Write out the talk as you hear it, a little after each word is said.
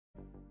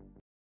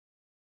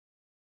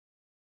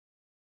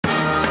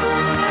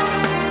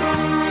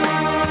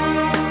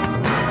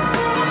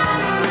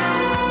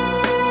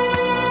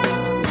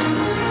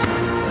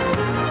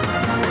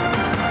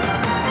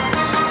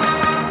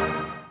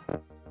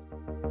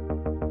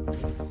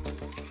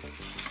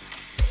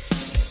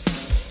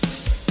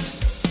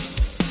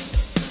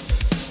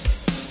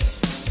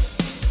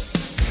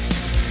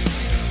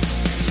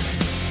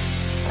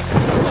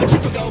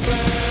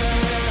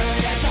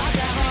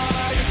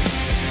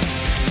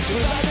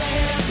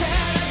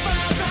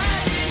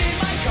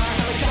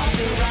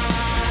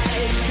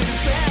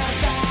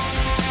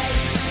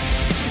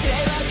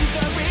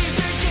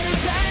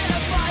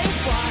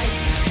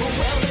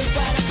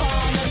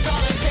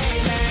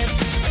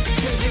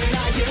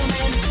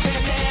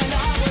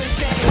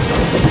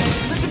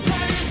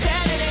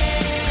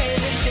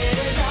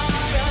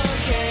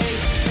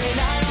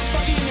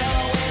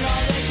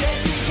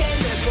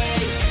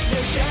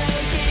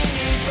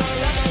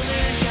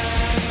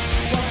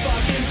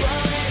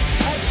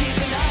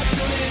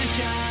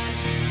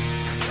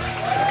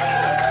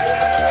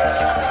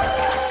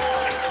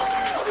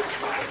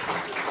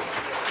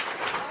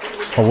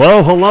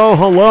Hello, hello,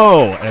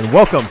 hello, and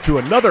welcome to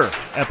another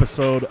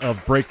episode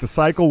of Break the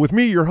Cycle with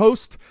me, your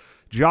host,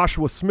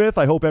 Joshua Smith.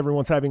 I hope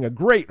everyone's having a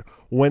great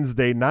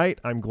Wednesday night.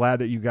 I'm glad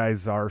that you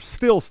guys are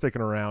still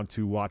sticking around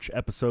to watch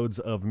episodes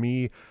of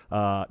me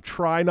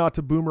try not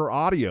to boomer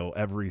audio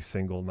every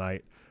single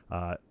night.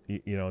 Now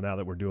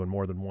that we're doing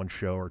more than one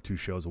show or two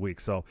shows a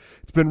week. So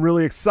it's been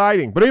really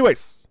exciting. But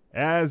anyways,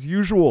 as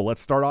usual,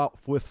 let's start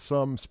off with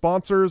some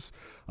sponsors.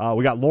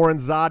 We got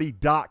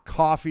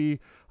Lorenzotti.coffee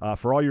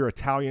for all your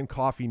Italian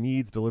coffee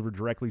needs delivered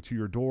directly to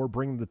your door,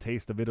 bringing the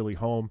taste of Italy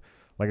home.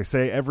 Like I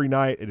say, every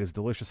night it is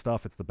delicious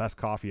stuff. It's the best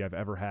coffee I've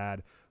ever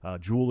had.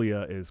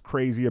 Julia is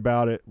crazy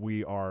about it.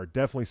 We are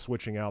definitely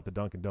switching out the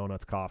Dunkin'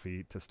 Donuts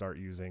coffee to start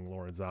using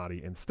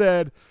Lorenzotti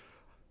instead.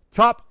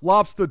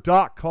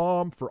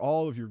 TopLobster.com for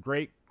all of your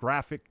great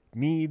graphic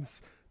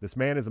needs. This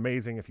man is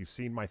amazing. If you've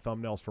seen my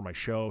thumbnails for my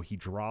show, he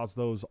draws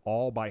those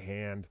all by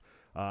hand.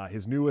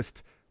 His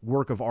newest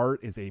work of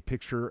art is a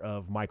picture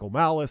of Michael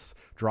Malice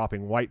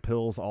dropping white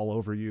pills all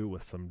over you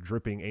with some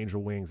dripping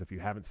angel wings. If you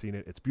haven't seen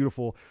it, it's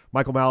beautiful.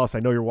 Michael Malice, I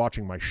know you're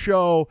watching my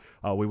show.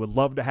 We would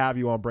love to have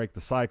you on Break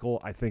the Cycle.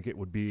 I think it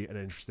would be an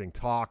interesting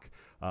talk.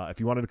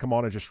 If you wanted to come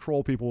on and just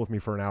troll people with me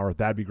for an hour,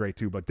 that'd be great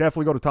too. But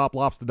definitely go to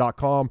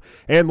toplobster.com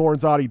and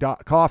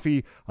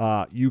Lorenzotti.coffee.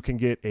 You can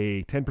get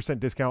a 10%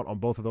 discount on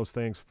both of those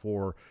things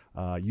for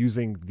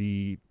using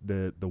the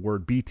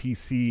word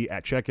BTC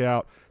at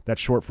checkout. That's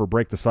short for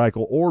Break the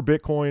Cycle or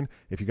Bitcoin,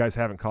 if you guys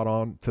haven't caught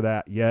on to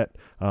that yet.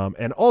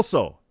 And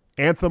also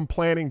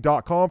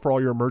anthemplanning.com for all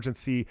your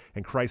emergency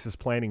and crisis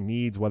planning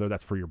needs, whether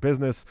that's for your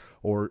business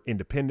or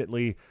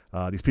independently.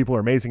 These people are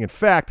amazing. In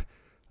fact,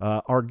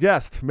 our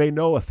guest may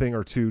know a thing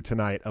or two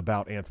tonight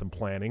about Anthem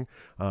Planning,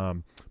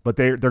 but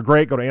they're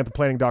great. Go to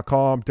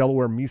anthemplanning.com.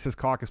 Delaware Mises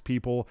Caucus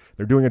people.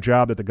 They're doing a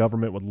job that the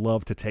government would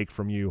love to take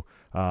from you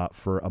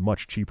for a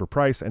much cheaper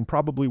price and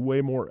probably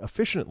way more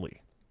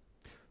efficiently.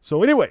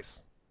 So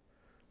anyways,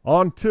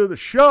 on to the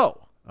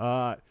show.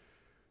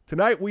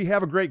 Tonight we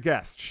have a great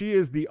guest. She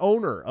is the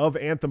owner of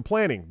Anthem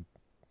Planning.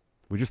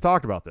 We just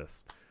talked about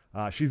this.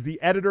 She's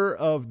the editor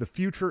of The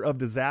Future of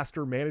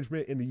Disaster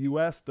Management in the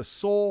U.S., the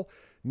sole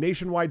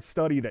nationwide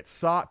study that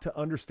sought to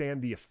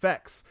understand the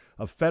effects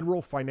of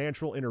federal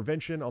financial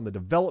intervention on the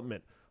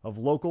development of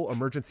local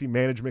emergency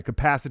management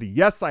capacity.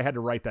 Yes, I had to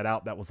write that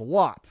out. That was a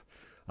lot.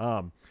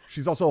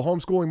 She's also a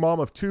homeschooling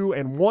mom of two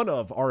and one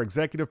of our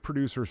executive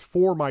producers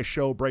for my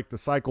show, Break the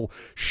Cycle.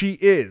 She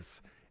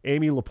is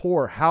Amy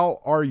Lepore.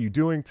 How are you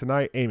doing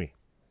tonight, Amy?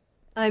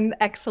 I'm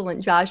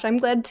excellent, Josh. I'm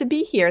glad to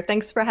be here.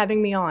 Thanks for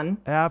having me on.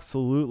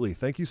 Absolutely.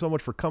 Thank you so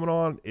much for coming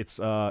on. It's,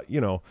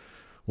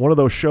 one of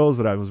those shows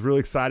that I was really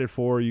excited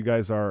for. You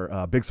guys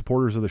are big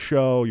supporters of the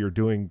show. You're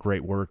doing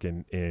great work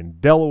in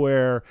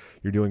Delaware.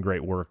 You're doing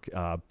great work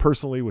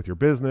personally with your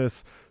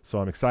business. So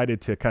I'm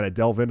excited to kind of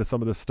delve into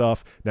some of this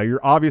stuff. Now,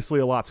 you're obviously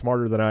a lot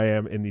smarter than I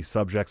am in these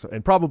subjects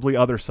and probably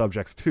other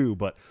subjects too.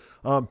 But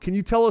can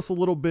you tell us a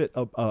little bit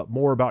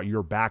more about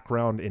your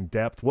background in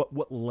depth?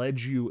 What led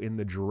you in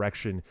the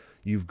direction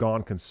you've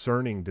gone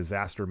concerning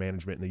disaster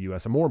management in the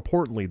U.S. and more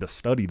importantly, the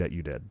study that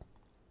you did?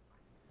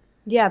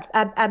 Yeah,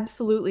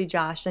 absolutely,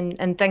 Josh.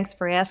 And thanks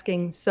for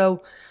asking.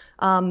 So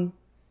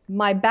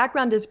my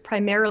background is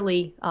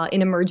primarily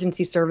in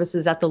emergency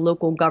services at the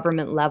local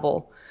government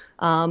level.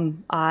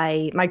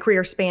 My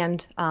career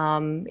spanned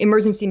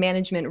emergency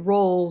management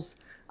roles,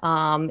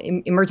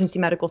 emergency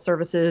medical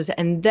services,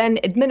 and then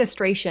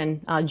administration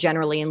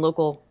generally in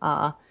local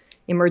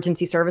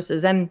emergency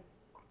services. And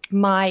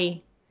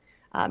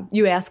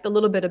you asked a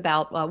little bit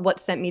about what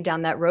sent me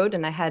down that road,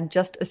 and I had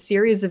just a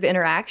series of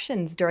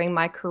interactions during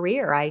my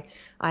career. I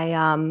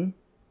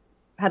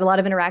had a lot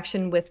of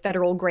interaction with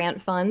federal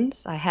grant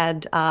funds. I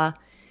had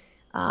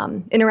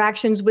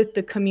interactions with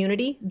the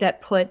community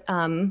that put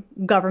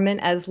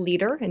government as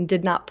leader and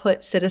did not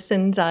put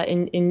citizens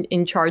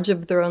in charge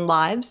of their own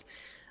lives,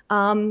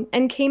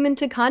 and came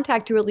into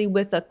contact really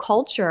with a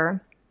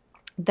culture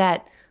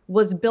that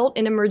was built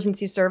in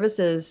emergency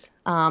services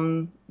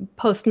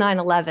post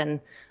 9/11.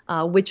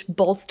 Which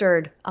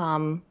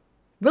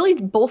really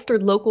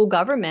bolstered local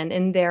government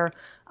in their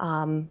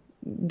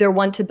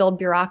want to build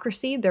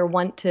bureaucracy, their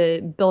want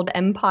to build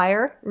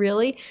empire,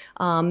 really.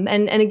 And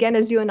again,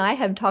 as you and I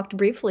have talked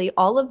briefly,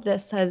 all of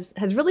this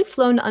has really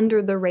flown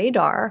under the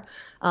radar.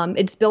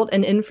 It's built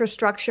an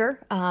infrastructure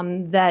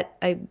that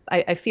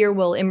I fear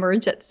will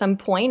emerge at some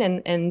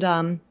point,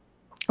 and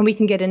we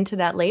can get into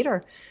that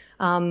later.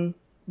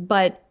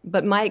 but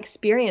my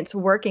experience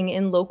working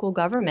in local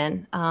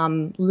government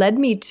led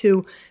me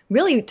to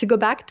really to go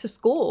back to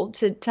school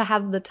to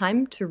have the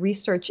time to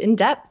research in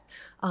depth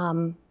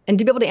and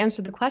to be able to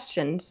answer the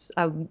questions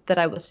that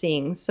I was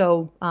seeing.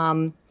 So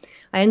I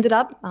ended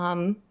up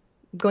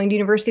going to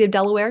University of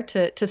Delaware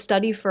to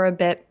study for a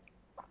bit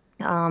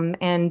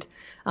and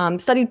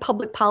studied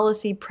public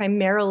policy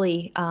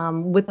primarily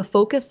with a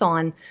focus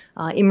on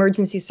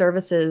emergency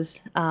services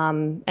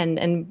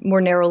and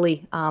more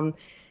narrowly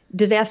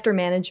disaster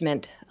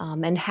management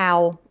and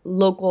how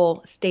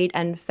local, state,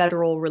 and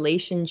federal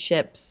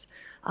relationships,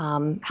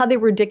 how they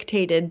were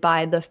dictated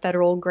by the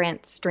federal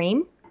grant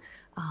stream,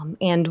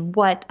 and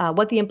what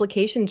the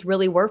implications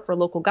really were for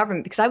local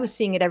government, because I was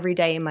seeing it every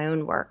day in my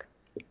own work.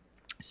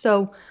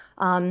 So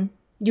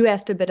you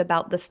asked a bit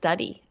about the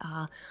study.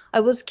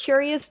 I was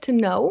curious to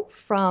know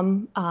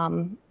from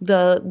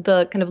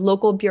the kind of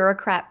local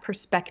bureaucrat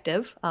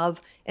perspective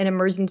of an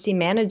emergency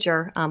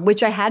manager,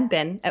 which I had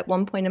been at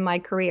one point in my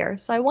career.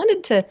 So I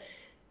wanted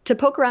to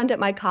poke around at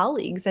my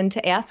colleagues and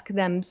to ask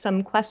them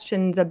some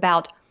questions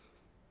about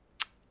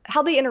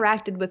how they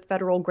interacted with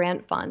federal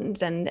grant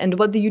funds and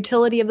what the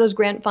utility of those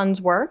grant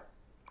funds were.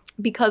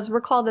 Because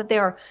recall that they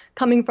are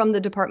coming from the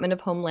Department of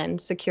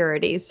Homeland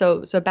Security.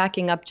 So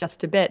backing up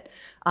just a bit,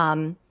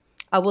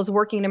 I was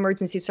working in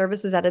emergency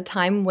services at a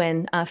time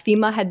when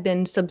FEMA had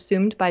been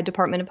subsumed by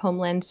Department of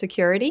Homeland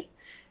Security.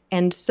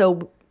 And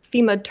so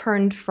FEMA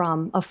turned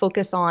from a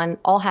focus on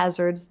all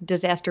hazards,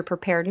 disaster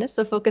preparedness,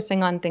 so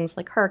focusing on things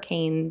like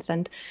hurricanes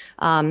and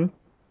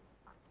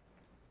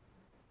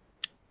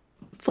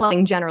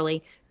flooding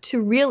generally,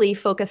 to really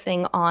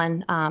focusing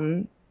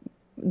on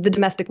the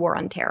domestic war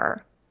on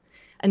terror.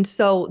 And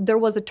so there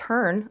was a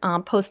turn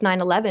post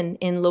 9/11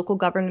 in local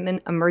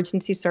government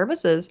emergency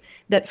services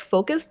that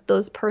focused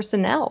those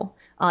personnel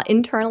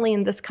internally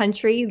in this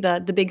country,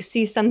 the big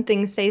see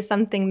something, say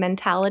something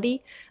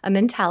mentality, a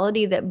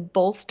mentality that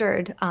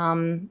bolstered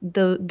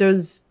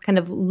those kind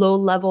of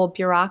low-level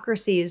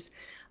bureaucracies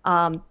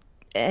and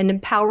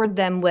empowered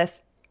them with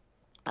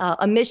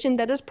a mission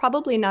that is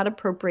probably not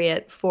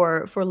appropriate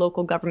for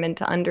local government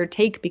to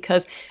undertake,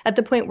 because at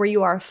the point where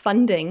you are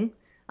funding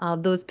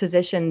those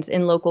positions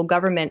in local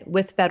government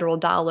with federal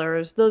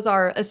dollars, those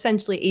are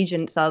essentially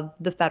agents of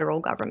the federal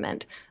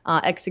government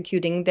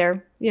executing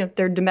their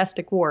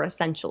domestic war,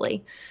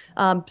 essentially.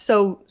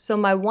 So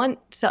my want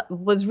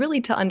was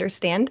really to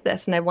understand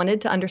this, and I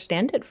wanted to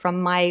understand it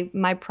from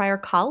my prior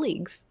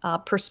colleagues'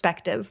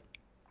 perspective.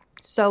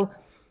 So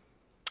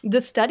the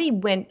study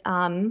went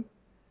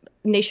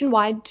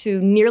nationwide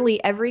to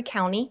nearly every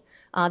county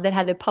that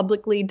had a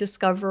publicly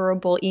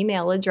discoverable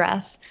email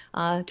address,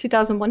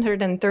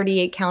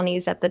 2,138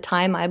 counties at the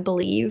time, I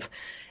believe.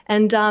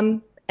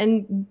 And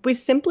we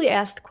simply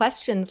asked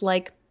questions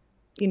like,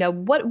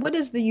 what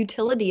is the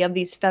utility of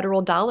these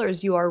federal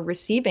dollars you are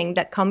receiving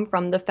that come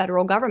from the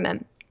federal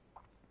government?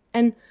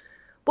 And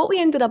what we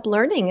ended up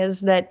learning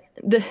is that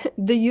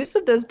the use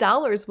of those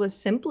dollars was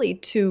simply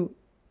to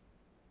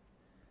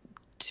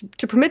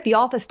permit the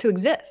office to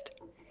exist.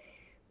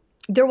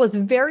 There was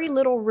very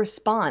little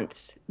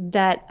response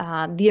that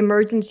the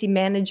emergency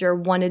manager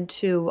wanted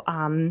to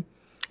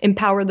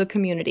empower the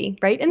community,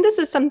 right? And this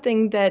is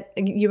something that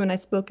you and I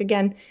spoke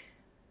again.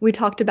 We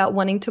talked about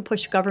wanting to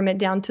push government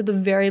down to the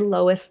very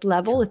lowest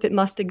level if it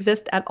must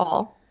exist at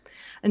all.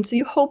 And so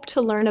you hope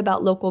to learn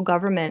about local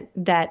government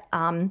that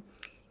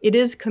it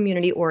is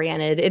community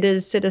oriented, it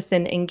is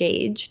citizen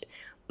engaged.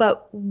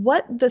 But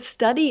what the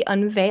study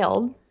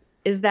unveiled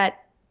is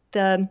that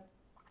the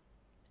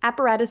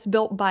apparatus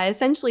built by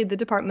essentially the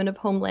Department of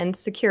Homeland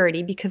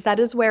Security, because that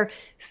is where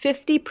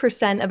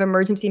 50% of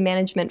emergency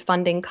management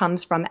funding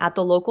comes from at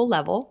the local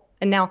level.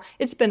 And now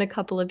it's been a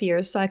couple of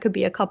years, so I could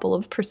be a couple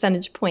of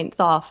percentage points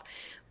off.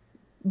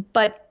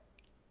 But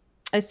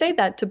I say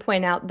that to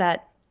point out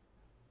that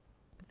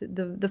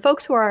the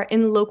folks who are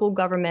in local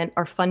government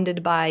are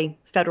funded by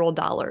federal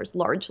dollars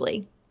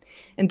largely.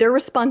 And their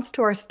response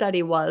to our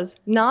study was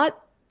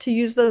not to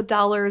use those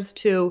dollars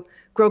to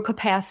grow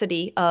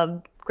capacity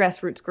of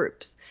grassroots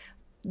groups.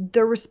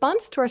 The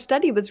response to our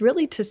study was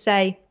really to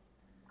say,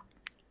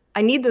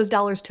 I need those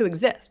dollars to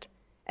exist,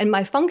 and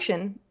my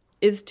function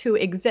is to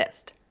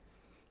exist.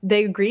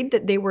 They agreed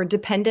that they were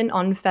dependent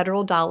on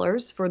federal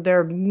dollars for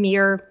their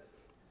mere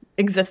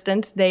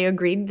existence. They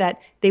agreed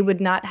that they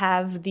would not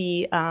have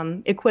the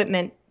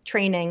equipment,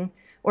 training,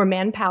 or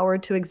manpower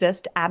to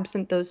exist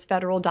absent those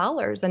federal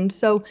dollars. And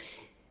so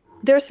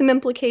there's some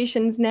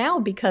implications now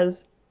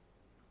because,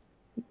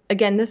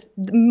 again,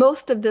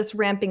 most of this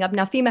ramping up.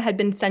 Now, FEMA had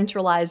been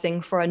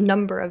centralizing for a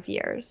number of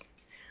years,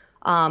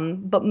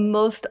 but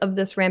most of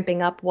this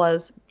ramping up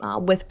was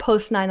with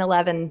post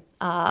 9/11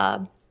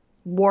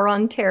 war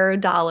on terror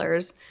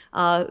dollars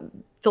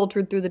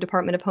filtered through the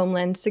Department of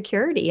Homeland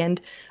Security.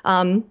 And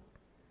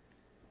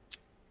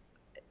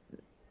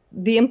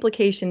the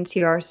implications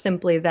here are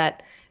simply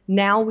that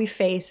now we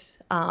face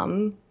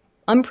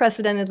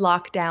unprecedented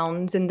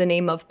lockdowns in the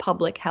name of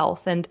public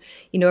health. And,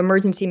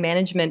 emergency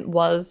management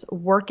was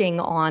working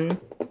on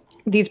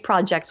these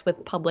projects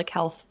with public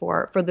health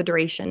for the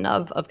duration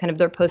of kind of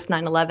their post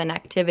 9/11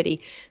 activity.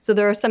 So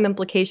there are some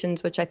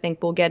implications which I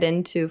think we'll get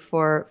into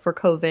for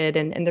COVID,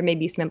 and there may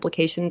be some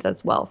implications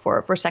as well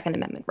for Second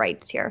Amendment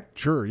rights here.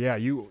 Sure, yeah,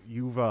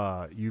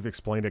 you've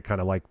explained it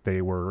kind of like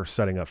they were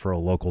setting up for a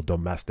local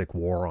domestic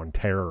war on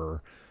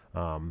terror.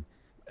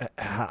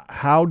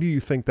 How do you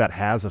think that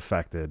has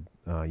affected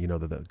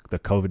the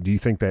COVID? Do you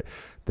think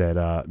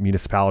that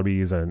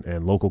municipalities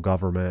and local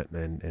government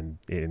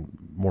and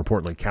more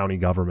importantly county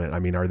government, I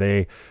mean, are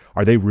they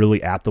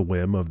really at the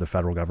whim of the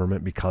federal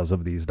government because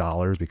of these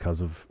dollars,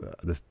 because of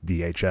this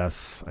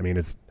DHS? I mean,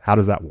 how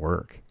does that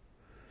work?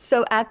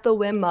 So at the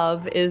whim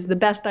of is the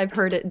best I've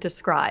heard it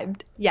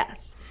described.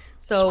 Yes.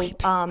 So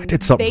I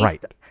did something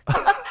right.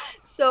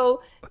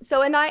 So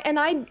and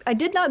I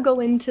did not go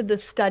into the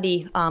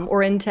study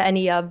or into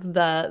any of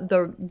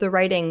the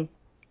writing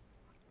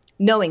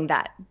knowing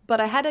that, but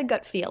I had a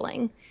gut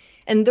feeling.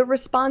 And the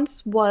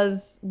response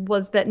was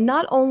that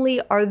not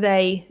only are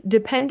they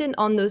dependent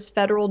on those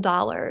federal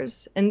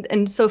dollars,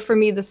 and so for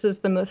me this is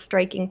the most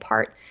striking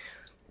part.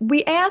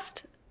 We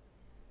asked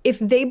if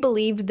they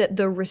believed that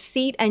the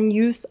receipt and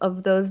use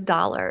of those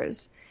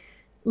dollars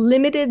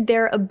limited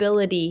their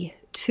ability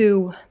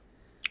to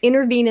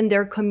intervene in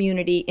their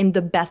community in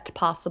the best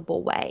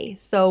possible way.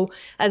 So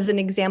as an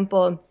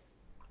example,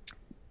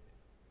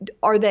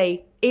 are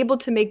they able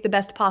to make the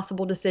best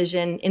possible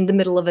decision in the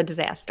middle of a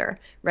disaster,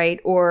 right?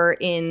 Or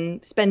in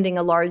spending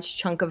a large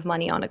chunk of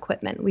money on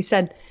equipment? We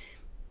said,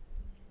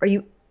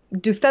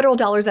 do federal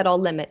dollars at all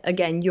limit,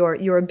 again,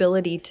 your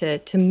ability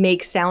to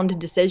make sound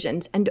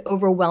decisions? And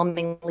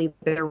overwhelmingly,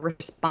 their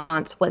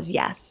response was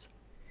yes.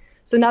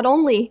 So not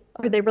only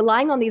are they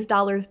relying on these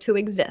dollars to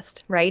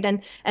exist, right?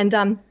 And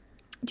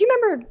do you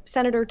remember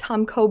Senator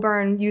Tom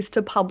Coburn used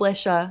to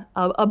publish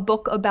a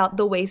book about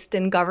the waste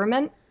in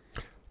government?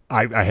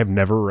 I have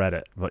never read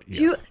it, but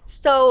yes.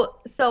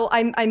 So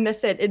I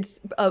miss it. It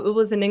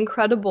was an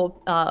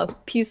incredible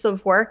piece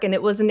of work, and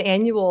it was an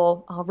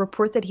annual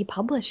report that he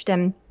published.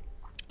 And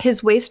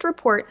his waste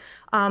report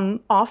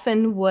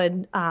often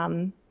would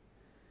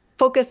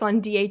focus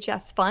on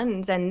DHS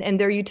funds and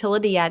their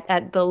utility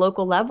at the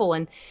local level.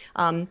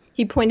 And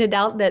he pointed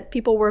out that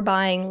people were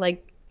buying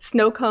like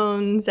snow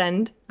cones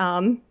and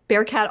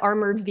Bearcat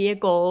armored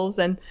vehicles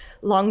and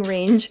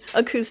long-range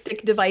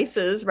acoustic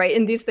devices, right?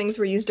 And these things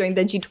were used during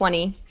the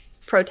G20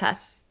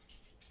 protests.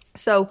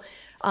 So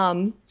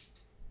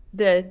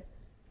the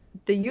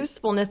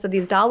usefulness of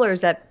these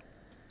dollars at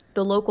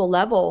the local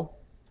level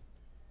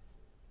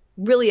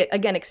really,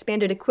 again,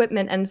 expanded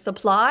equipment and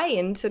supply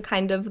into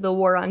kind of the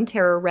war on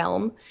terror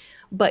realm,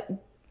 but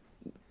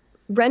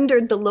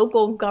rendered the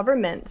local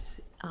governments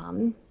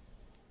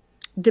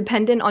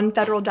dependent on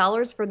federal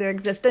dollars for their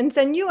existence.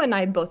 And you and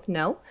I both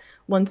know,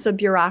 once a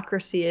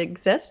bureaucracy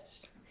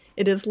exists,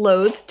 it is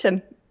loath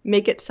to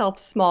make itself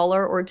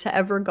smaller or to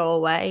ever go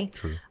away.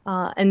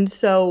 And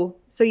so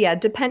yeah,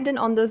 dependent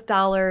on those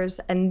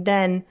dollars, and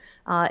then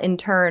in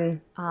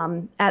turn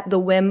at the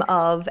whim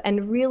of,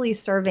 and really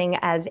serving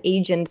as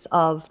agents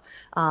of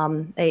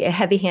a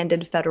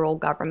heavy-handed federal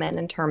government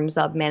in terms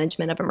of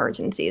management of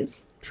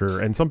emergencies.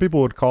 Sure. And some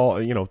people would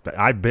call,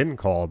 I've been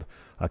called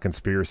a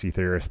conspiracy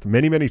theorist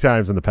many, many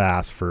times in the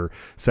past for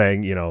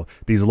saying,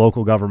 these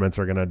local governments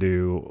are going to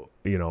do,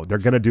 they're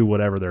going to do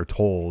whatever they're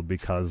told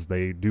because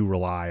they do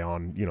rely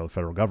on, the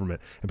federal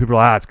government. And people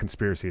are, it's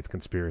conspiracy.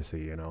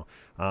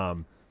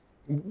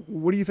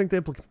 What do you think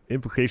the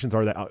implications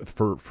are that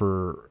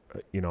for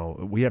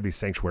we have these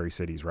sanctuary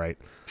cities, right?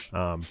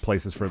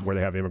 Places where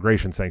they have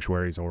immigration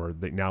sanctuaries, or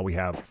now we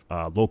have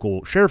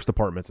local sheriff's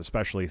departments,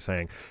 especially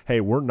saying,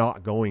 hey, we're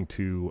not going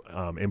to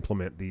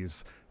implement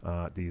these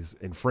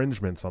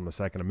infringements on the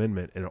Second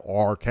Amendment in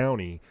our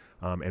county,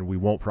 and we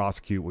won't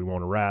prosecute, we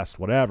won't arrest,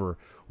 whatever.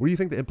 What do you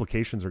think the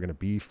implications are going to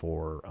be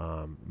for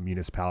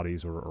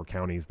municipalities or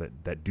counties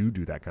that do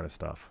that kind of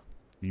stuff?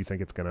 Do you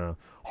think it's going to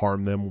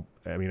harm them?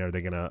 I mean, are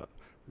they going to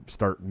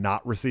start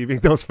not receiving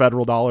those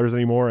federal dollars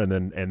anymore, and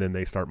then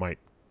they might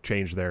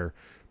change their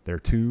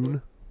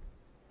tune?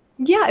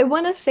 Yeah, I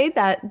want to say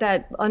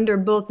that under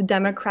both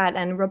Democrat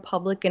and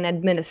Republican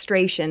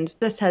administrations,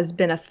 this has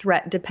been a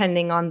threat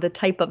depending on the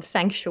type of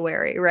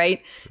sanctuary,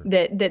 right? Sure.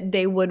 That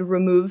they would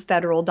remove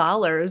federal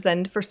dollars.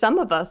 And for some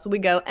of us, we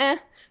go,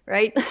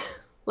 right?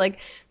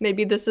 Like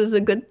maybe this is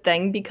a good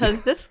thing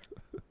because this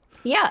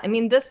yeah, I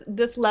mean,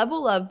 this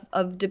level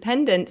of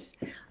dependence,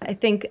 I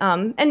think,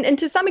 and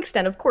to some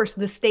extent, of course,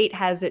 the state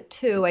has it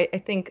too. I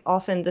think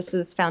often this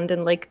is found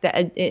in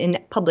in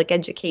public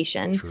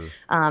education, sure.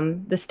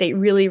 The state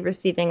really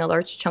receiving a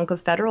large chunk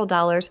of federal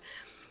dollars.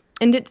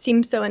 And it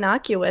seems so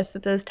innocuous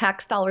that those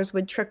tax dollars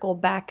would trickle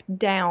back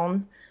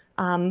down.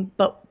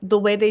 But the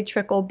way they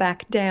trickle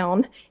back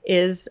down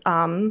is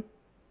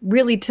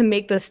really to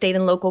make the state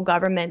and local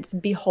governments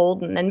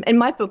beholden. And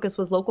my focus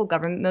was local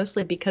government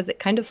mostly because it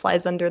kind of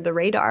flies under the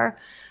radar.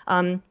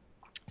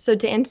 So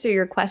to answer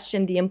your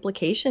question, the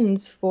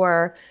implications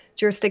for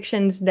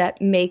jurisdictions that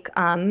make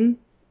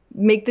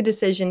the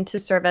decision to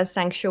serve as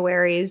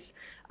sanctuaries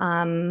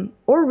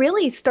or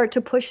really start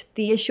to push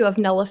the issue of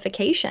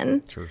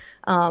nullification Sure.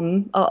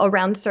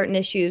 Around certain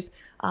issues.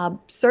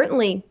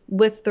 Certainly,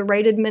 with the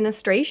right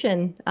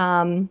administration,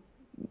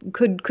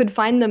 could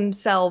find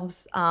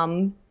themselves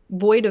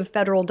void of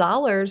federal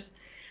dollars.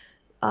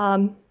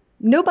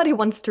 Nobody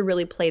wants to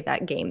really play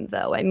that game,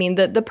 though. I mean,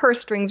 the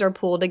purse strings are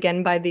pulled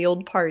again by the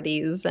old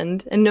parties,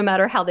 and no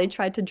matter how they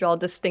try to draw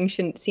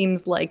distinction, it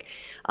seems like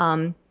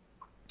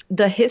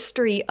the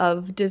history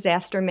of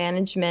disaster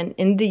management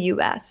in the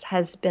U.S.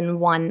 has been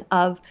one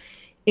of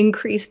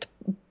increased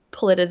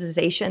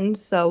politicization.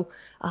 So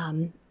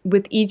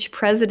with each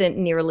president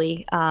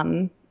nearly,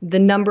 the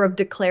number of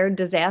declared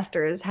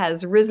disasters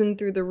has risen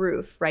through the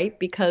roof, right?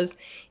 Because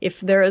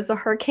if there is a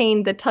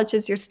hurricane that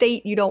touches your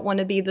state, you don't want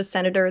to be the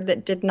senator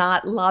that did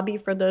not lobby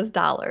for those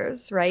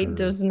dollars, right? Sure. It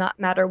does not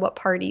matter what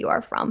party you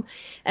are from.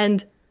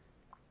 And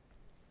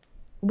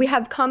we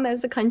have come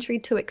as a country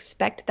to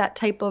expect that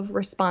type of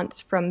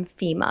response from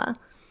FEMA.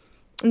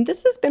 And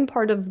this has been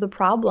part of the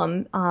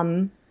problem.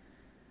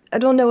 I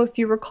don't know if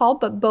you recall,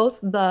 but both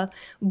the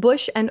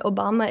Bush and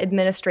Obama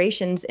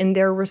administrations, in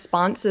their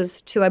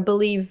responses to, I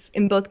believe,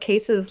 in both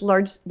cases,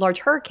 large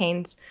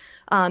hurricanes,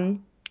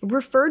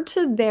 referred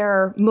to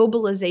their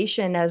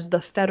mobilization as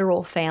the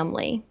federal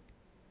family.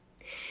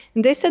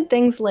 And they said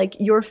things like,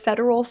 your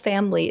federal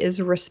family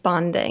is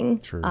responding.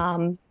 Sure.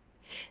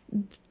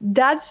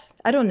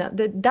 I don't know,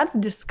 that's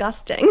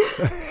disgusting.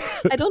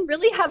 I don't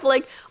really have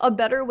like a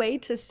better way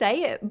to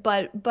say it,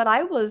 but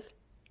I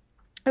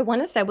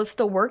want to say I was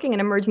still working in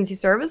emergency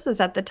services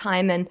at the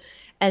time,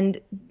 and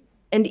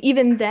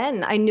even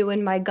then I knew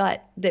in my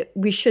gut that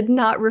we should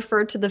not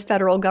refer to the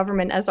federal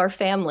government as our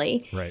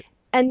family. Right.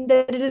 And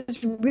that it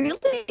is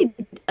really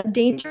a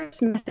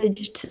dangerous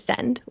message to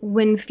send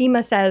when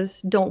FEMA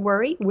says, don't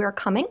worry, we're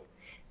coming.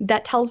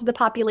 That tells the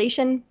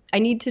population, I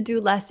need to do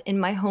less in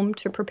my home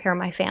to prepare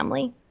my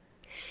family.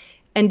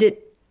 And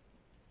it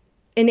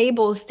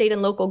enables state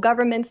and local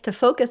governments to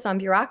focus on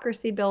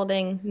bureaucracy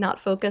building,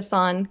 not focus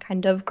on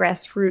kind of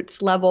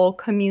grassroots level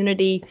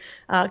community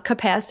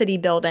capacity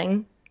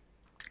building.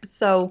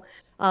 So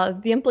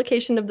the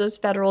implication of those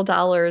federal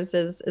dollars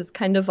is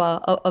kind of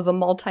a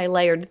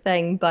multi-layered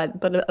thing, but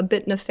a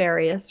bit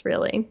nefarious,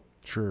 really.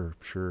 Sure.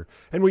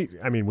 And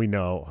we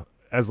know,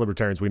 as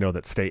libertarians, we know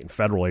that state and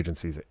federal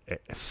agencies,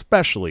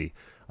 especially,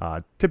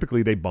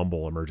 typically they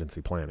bumble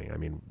emergency planning. I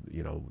mean,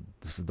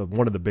 this is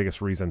one of the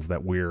biggest reasons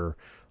that we're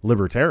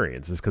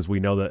libertarians, is because we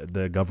know that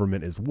the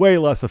government is way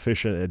less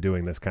efficient at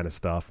doing this kind of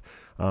stuff,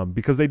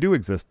 because they do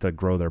exist to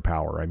grow their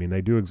power. I mean,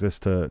 they do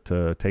exist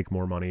to take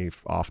more money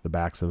off the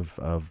backs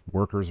of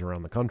workers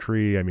around the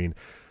country. I mean,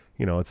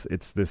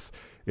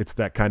 it's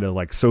that kind of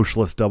like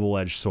socialist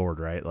double-edged sword,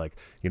 right? Like,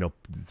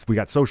 we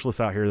got socialists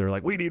out here. They're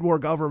like, we need more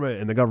government.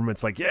 And the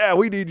government's like, yeah,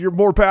 we need your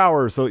more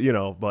power.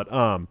 So, but,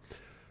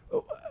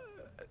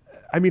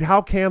 I mean,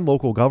 how can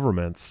local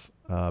governments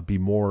be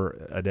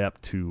more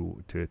adept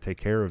to take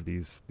care of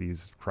these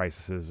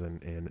crises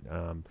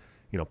and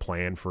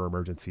plan for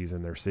emergencies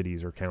in their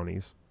cities or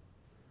counties?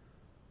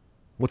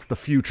 What's the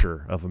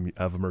future of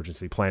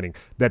emergency planning?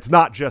 That's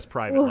not just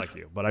private like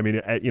you, but I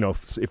mean,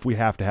 if we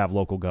have to have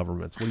local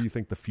governments, what do you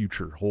think the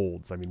future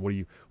holds? I mean, what do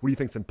you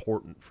think is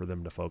important for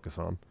them to focus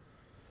on?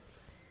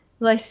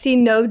 Well, I see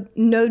no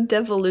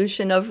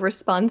devolution of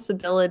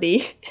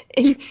responsibility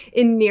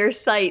in near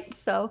sight.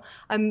 So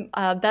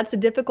that's a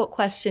difficult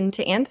question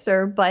to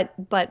answer. But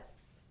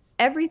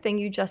everything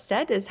you just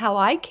said is how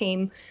I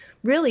came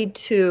really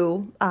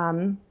to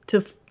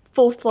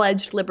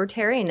full-fledged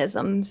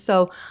libertarianism.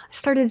 So I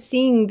started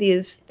seeing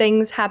these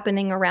things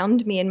happening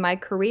around me in my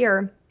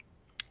career,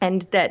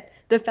 and that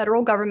the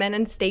federal government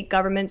and state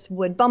governments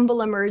would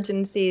bumble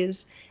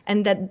emergencies,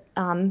 and that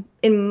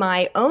in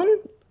my own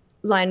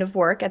line of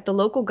work at the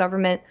local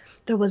government,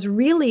 there was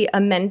really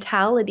a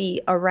mentality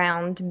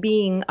around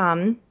being,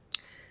 I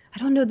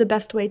don't know the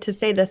best way to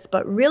say this,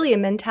 but really a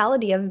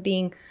mentality of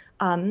being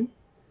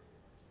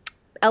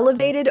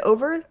elevated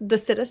over the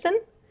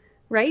citizen,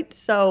 right?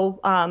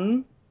 So,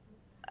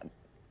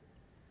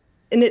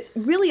 and it's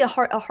really a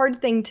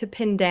hard thing to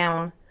pin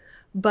down,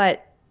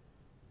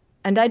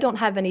 and I don't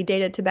have any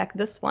data to back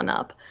this one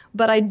up,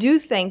 but I do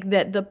think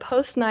that the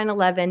post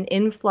 9/11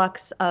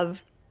 influx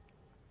of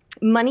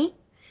money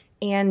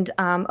and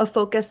a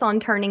focus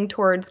on turning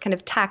towards kind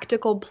of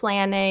tactical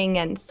planning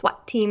and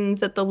SWAT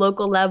teams at the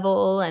local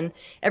level and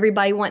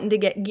everybody wanting to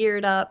get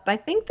geared up, I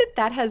think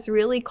that has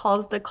really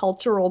caused a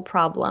cultural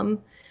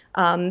problem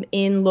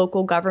in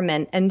local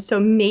government. And so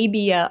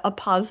maybe a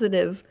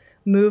positive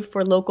move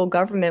for local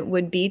government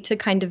would be to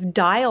kind of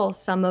dial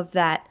some of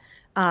that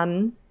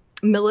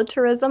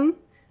militarism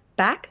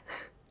back.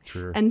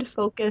 Sure. And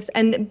focus.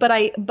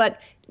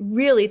 But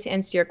really, to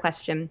answer your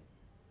question,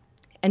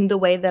 and the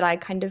way that I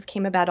kind of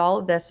came about all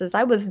of this is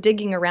I was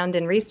digging around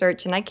in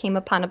research, and I came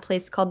upon a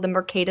place called the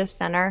Mercatus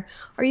Center.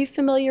 Are you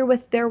familiar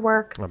with their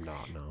work? I'm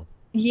not, no.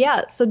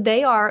 Yeah, so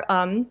they are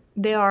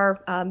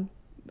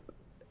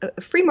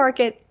free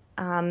market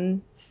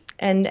and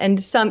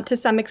to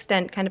some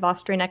extent kind of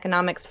Austrian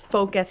economics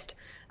focused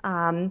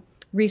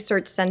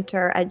Research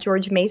Center at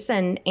George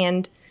Mason,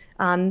 and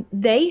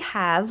they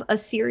have a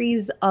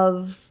series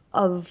of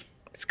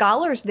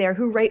scholars there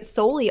who write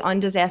solely on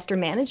disaster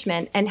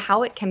management and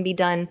how it can be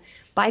done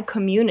by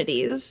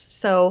communities.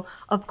 So,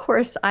 of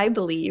course, I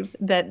believe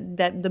that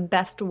the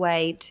best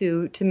way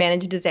to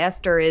manage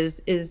disaster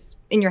is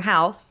in your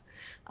house,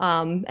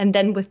 and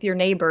then with your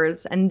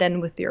neighbors, and then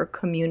with your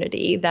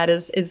community. That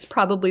is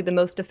probably the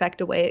most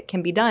effective way it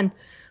can be done.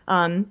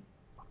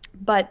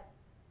 But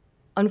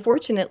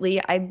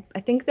unfortunately, I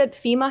think that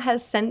FEMA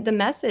has sent the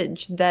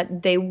message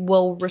that they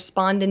will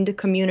respond into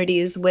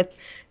communities with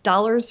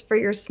dollars for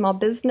your small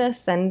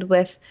business and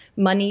with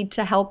money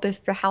to help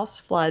if your house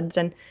floods.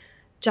 And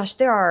Josh,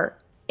 there are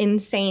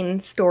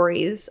insane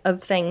stories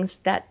of things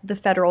that the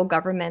federal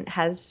government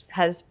has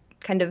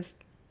kind of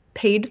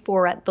paid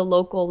for at the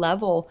local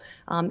level,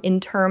 in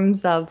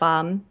terms of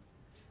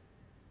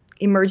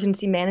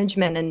emergency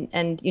management.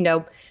 And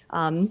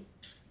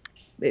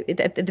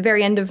at the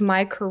very end of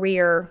my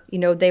career,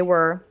 they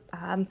were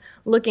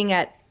looking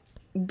at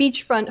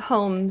beachfront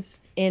homes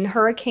in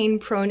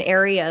hurricane-prone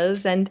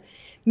areas and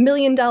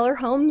million-dollar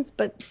homes,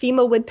 but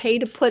FEMA would pay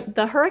to put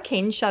the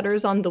hurricane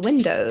shutters on the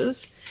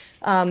windows.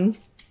 My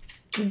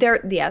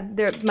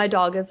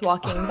dog is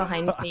walking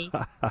behind me.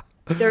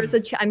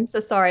 I'm so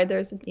sorry.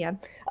 That's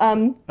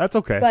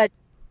okay.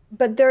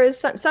 But there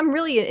is some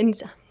really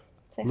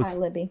say hi,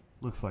 Libby.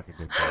 Looks like a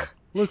good girl.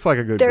 Looks like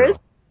a good girl.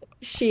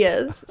 She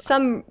is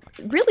some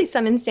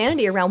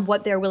insanity around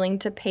what they're willing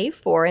to pay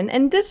for,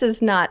 and this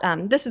is not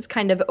this is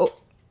kind of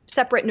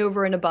separate and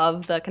over and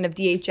above the kind of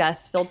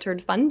DHS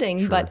filtered funding.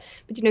 Sure. But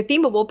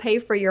FEMA will pay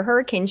for your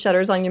hurricane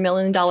shutters on your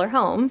 $1 million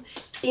home.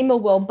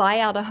 FEMA will buy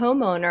out a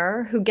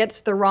homeowner who gets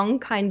the wrong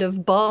kind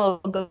of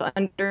bug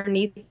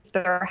underneath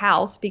their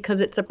house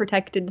because it's a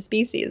protected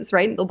species,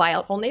 right? They'll buy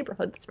out whole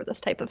neighborhoods for this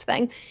type of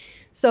thing.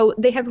 So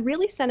they have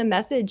really sent a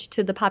message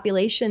to the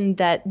population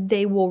that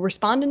they will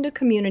respond into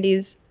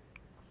communities.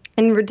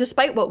 And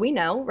despite what we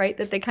know, right,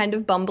 that they kind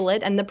of bumble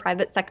it, and the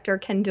private sector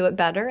can do it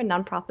better and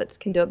nonprofits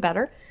can do it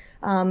better,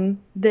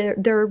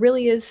 there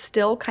really is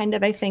still kind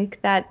of, I think,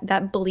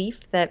 that belief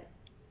that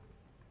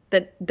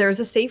there's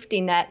a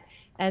safety net.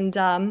 And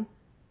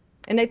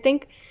I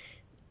think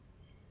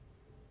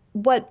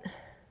what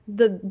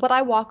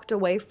I walked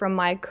away from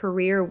my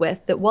career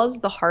with that was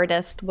the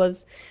hardest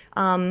was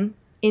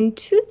in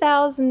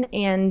 2000,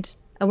 and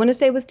I want to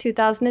say it was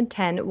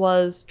 2010, it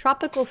was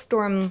Tropical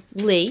Storm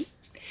Lee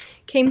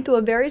came through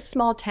a very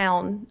small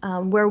town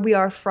where we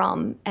are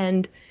from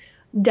and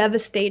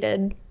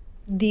devastated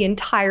the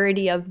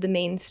entirety of the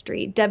main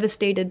street,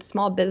 devastated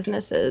small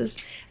businesses,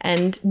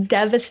 and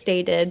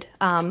devastated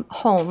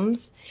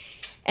homes.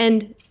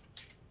 And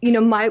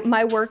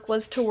my work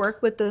was to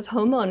work with those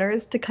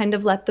homeowners to kind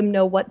of let them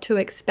know what to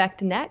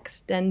expect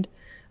next, and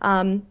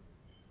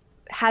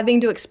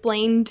having to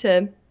explain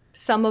to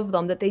some of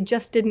them that they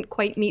just didn't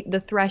quite meet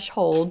the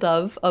threshold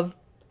of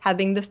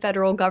having the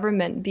federal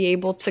government be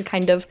able to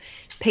kind of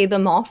pay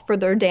them off for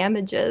their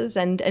damages,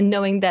 and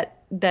knowing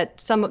that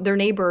some of their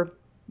neighbor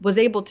was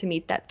able to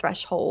meet that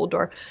threshold,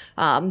 or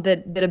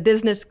that a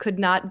business could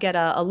not get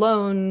a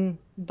loan,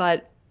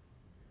 but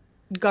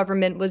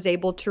government was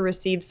able to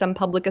receive some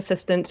public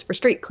assistance for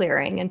street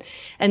clearing.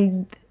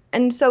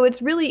 And so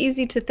it's really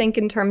easy to think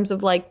in terms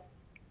of like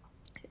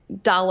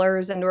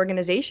dollars and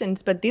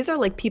organizations, but these are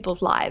like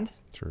people's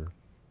lives. Sure.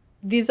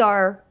 These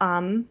are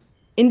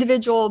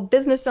individual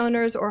business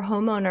owners or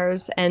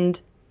homeowners,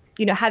 and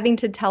having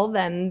to tell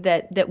them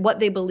that what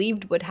they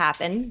believed would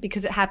happen,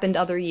 because it happened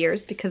other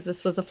years, because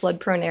this was a flood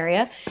prone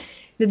area,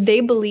 that they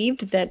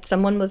believed that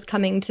someone was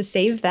coming to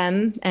save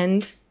them,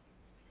 and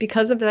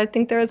because of it, I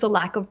think there is a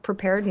lack of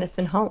preparedness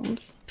in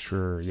homes.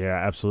 Sure. Yeah,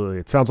 absolutely.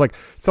 It sounds like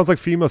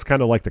FEMA's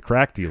kind of like the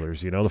crack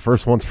dealers, the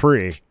first one's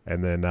free,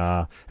 and then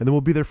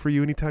we'll be there for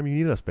you anytime you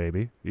need us,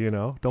 baby.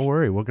 Don't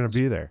worry, we're going to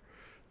be there.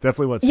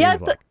 Definitely what it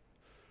seems like.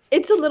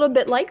 It's a little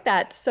bit like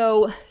that.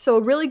 So a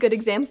really good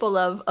example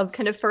of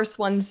kind of first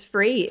one's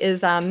free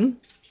is my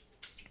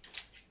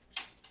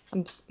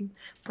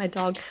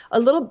dog.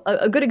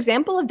 A good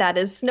example of that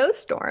is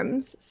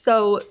snowstorms.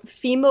 So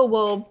FEMA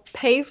will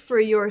pay for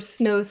your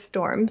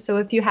snowstorm. So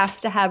if you have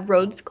to have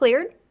roads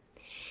cleared,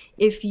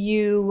 if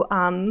you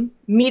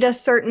meet a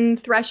certain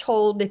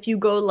threshold, if you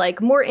go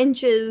like more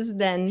inches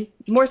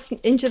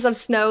of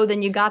snow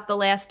than you got the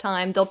last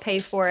time, they'll pay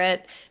for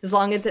it as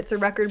long as it's a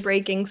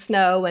record-breaking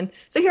snow. And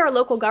so here are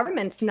local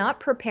governments not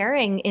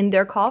preparing in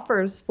their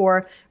coffers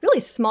for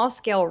really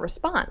small-scale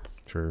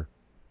response. Sure.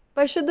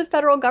 Why should the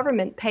federal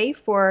government pay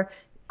for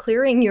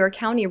clearing your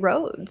county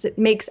roads? It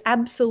makes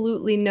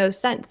absolutely no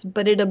sense,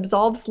 but it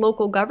absolves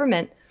local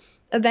government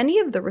of any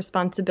of the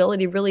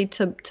responsibility really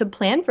to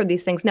plan for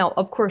these things. Now,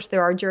 of course,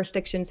 there are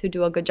jurisdictions who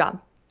do a good job,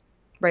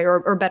 right,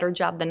 or better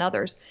job than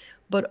others.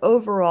 But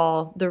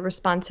overall, the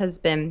response has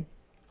been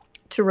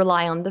to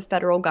rely on the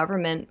federal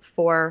government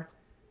for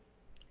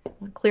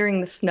clearing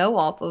the snow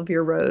off of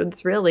your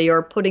roads, really,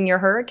 or putting your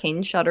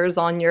hurricane shutters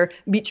on your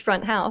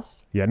beachfront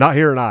house. Yeah, not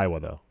here in Iowa,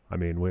 though. I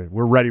mean,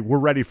 we're ready. We're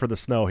ready for the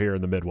snow here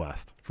in the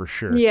Midwest for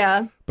sure.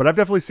 Yeah. But I've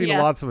definitely seen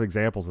lots of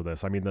examples of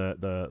this. I mean,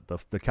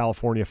 the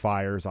California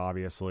fires,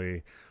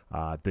 obviously,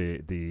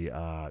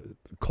 the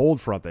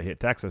cold front that hit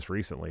Texas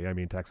recently. I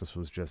mean, Texas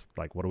was just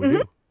like, what do we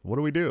do? What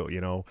do we do?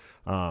 You know?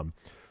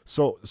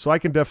 So I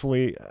can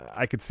definitely,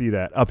 I could see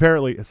that.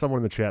 Apparently, someone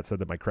in the chat said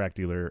that my crack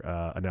dealer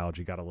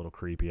analogy got a little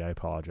creepy. I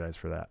apologize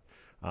for that.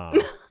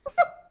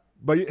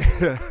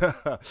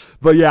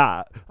 But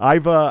yeah,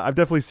 I've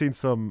definitely seen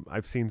some.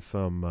 I've seen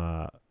some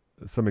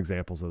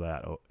examples of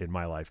that in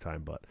my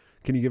lifetime. But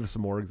can you give us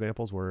some more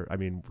examples? Where, I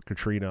mean,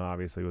 Katrina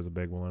obviously was a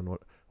big one.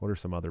 What are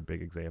some other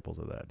big examples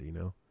of that? Do you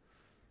know?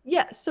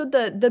 Yeah, so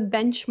the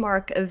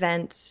benchmark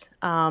events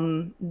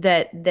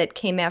that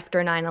came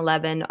after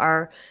 9/11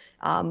 are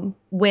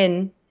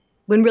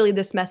when really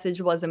this message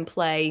was in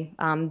play,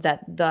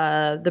 that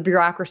the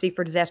bureaucracy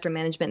for disaster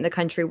management in the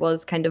country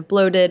was kind of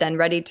bloated and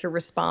ready to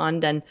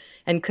respond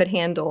and could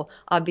handle.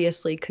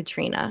 Obviously,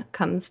 Katrina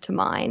comes to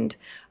mind,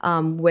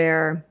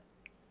 where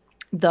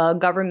the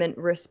government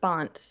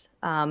response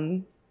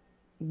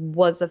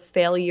was a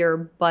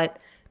failure,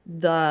 but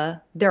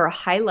there are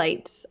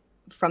highlights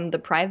from the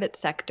private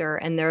sector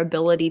and their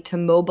ability to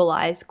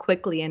mobilize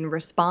quickly and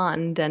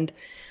respond. And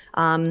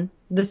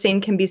the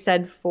same can be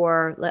said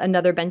for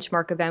another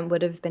benchmark event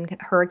would have been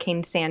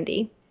Hurricane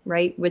Sandy,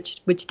 right?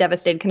 Which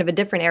devastated kind of a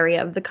different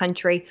area of the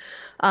country.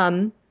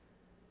 And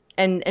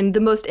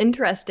the most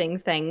interesting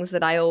things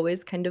that I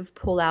always kind of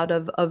pull out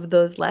of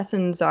those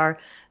lessons are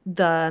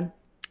the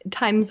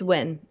times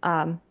when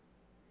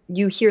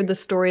you hear the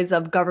stories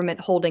of government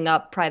holding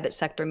up private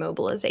sector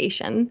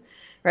mobilization,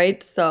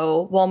 right?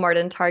 So Walmart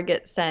and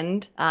Target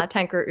send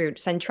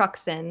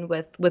trucks in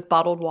with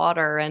bottled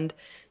water, and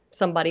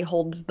somebody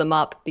holds them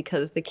up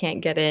because they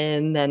can't get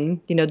in, and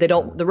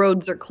the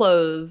roads are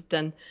closed,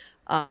 and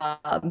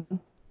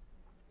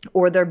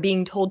or they're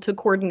being told to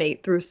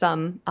coordinate through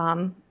some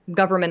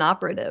government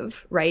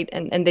operative, right?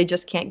 And they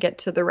just can't get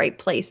to the right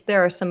place.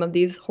 There are some of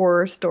these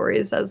horror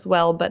stories as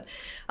well, but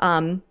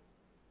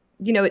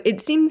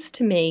it seems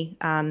to me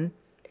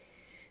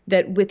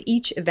that with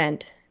each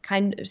event,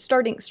 kind of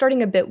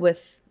starting a bit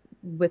with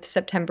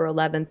September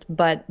 11th,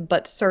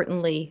 but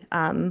certainly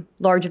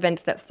large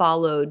events that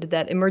followed,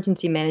 that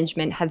emergency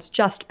management has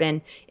just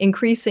been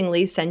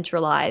increasingly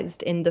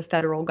centralized in the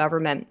federal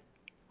government.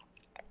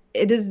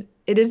 It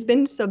has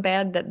been so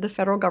bad that the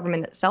federal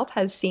government itself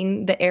has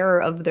seen the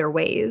error of their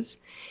ways,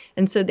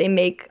 and so they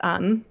make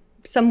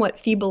somewhat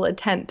feeble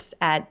attempts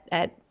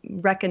at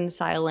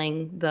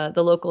reconciling the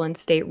local and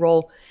state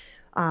role.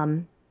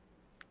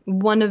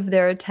 One of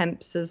their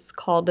attempts is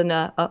called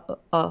a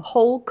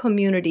whole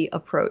community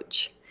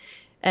approach.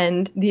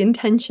 And the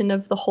intention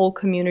of the whole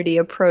community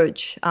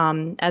approach,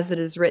 as it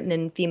is written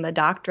in FEMA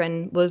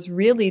doctrine, was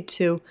really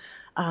to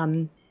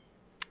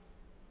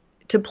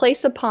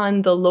place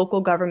upon the local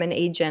government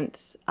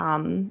agents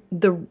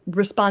the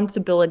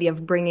responsibility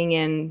of bringing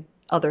in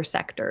other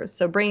sectors.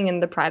 So bringing in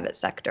the private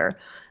sector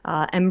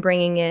and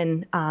bringing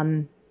in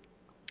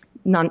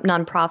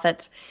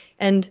nonprofits.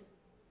 And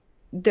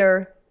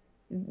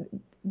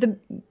the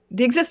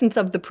existence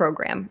of the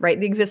program, right?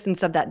 The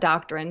existence of that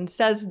doctrine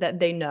says that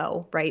they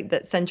know, right,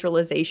 that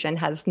centralization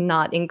has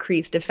not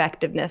increased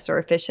effectiveness or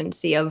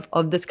efficiency of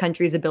this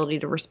country's ability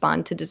to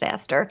respond to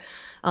disaster.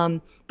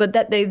 But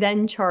that they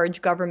then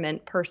charge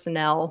government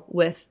personnel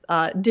with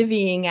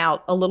divvying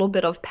out a little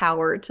bit of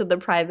power to the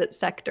private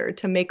sector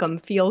to make them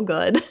feel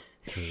good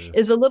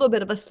is a little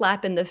bit of a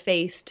slap in the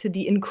face to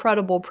the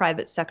incredible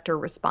private sector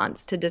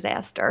response to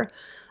disaster.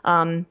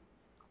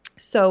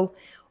 So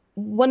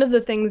one of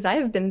the things I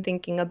have been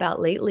thinking about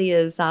lately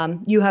is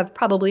you have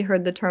probably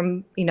heard the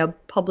term,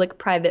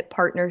 public-private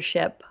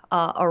partnership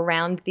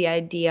around the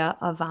idea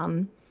of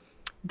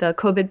the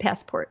COVID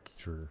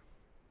passports. Sure.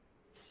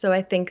 So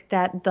I think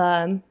that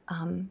the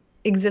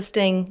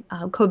existing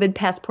COVID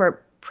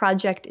passport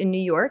project in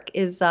New York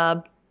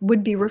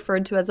would be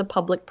referred to as a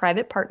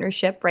public-private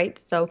partnership, right?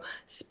 So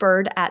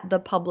spurred at the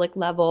public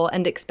level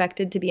and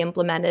expected to be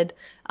implemented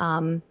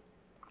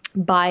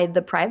by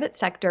the private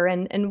sector.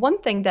 And one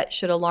thing that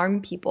should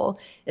alarm people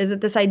is that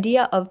this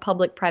idea of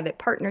public-private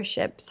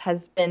partnerships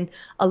has been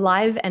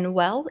alive and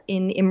well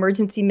in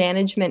emergency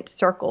management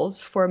circles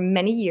for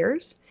many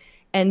years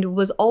and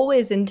was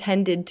always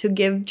intended to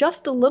give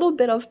just a little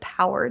bit of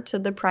power to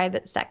the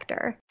private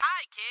sector.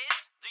 Hi,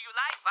 kids. Do you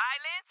like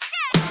violence?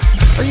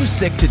 Are you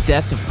sick to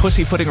death of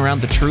pussyfooting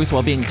around the truth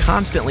while being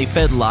constantly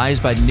fed lies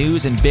by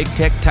news and big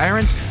tech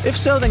tyrants? If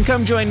so, then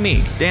come join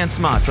me, Dan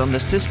Smots, on The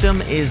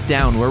System Is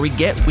Down, where we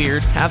get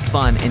weird, have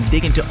fun, and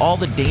dig into all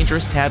the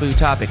dangerous taboo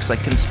topics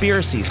like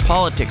conspiracies,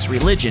 politics,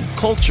 religion,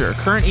 culture,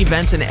 current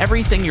events, and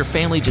everything your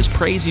family just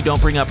prays you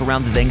don't bring up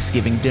around the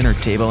Thanksgiving dinner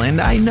table. And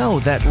I know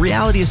that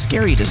reality is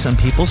scary to some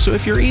people, so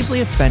if you're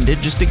easily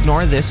offended, just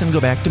ignore this and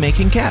go back to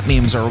making cat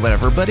memes or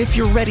whatever. But if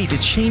you're ready to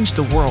change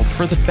the world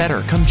for the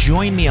better, come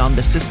join me on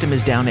The System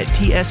Is Down at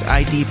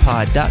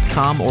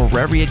tsidpod.com or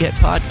wherever you get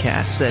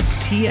podcasts. That's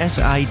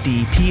tsidpod.com,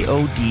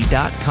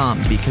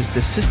 because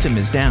the system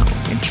is down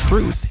and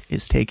truth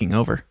is taking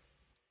over.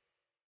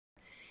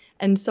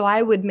 And so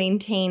I would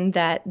maintain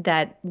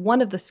that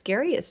one of the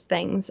scariest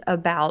things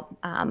about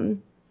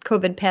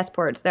COVID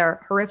passports,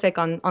 they're horrific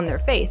on their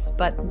face,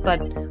 but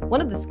one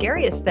of the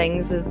scariest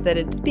things is that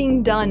it's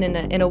being done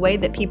in a way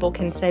that people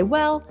can say,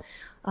 well,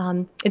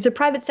 it's a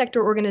private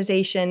sector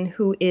organization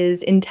who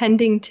is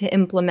intending to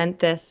implement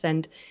this,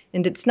 and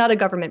it's not a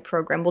government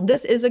program. Well,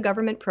 this is a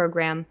government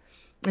program,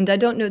 and I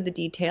don't know the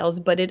details,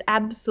 but it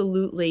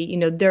absolutely,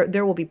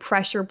 there will be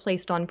pressure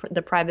placed on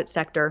the private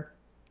sector.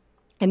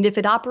 And if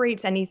it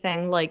operates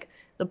anything like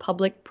the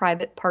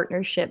public-private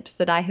partnerships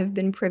that I have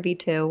been privy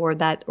to, or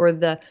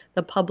the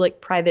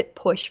public-private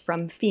push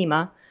from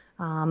FEMA,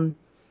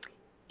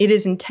 it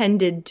is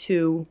intended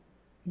to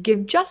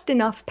give just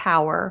enough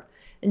power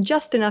and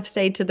just enough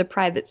say to the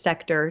private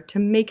sector to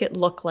make it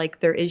look like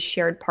there is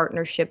shared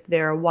partnership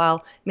there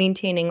while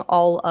maintaining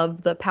all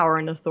of the power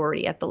and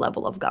authority at the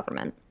level of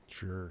government.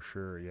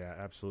 Sure. Yeah,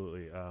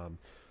 absolutely.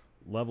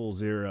 Level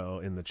Zero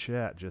in the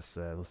chat just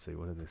said, let's see,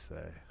 what did they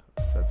say?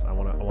 Says, I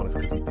want to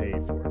be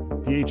paid for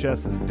it.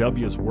 DHS is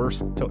W's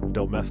worst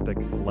domestic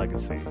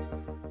legacy.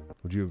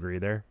 Would you agree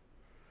there?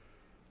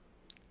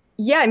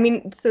 Yeah, I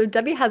mean, so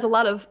W has a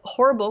lot of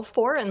horrible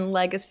foreign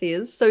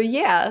legacies. So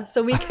yeah,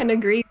 so we can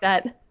agree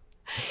that,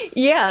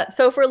 yeah.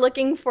 So if we're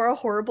looking for a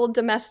horrible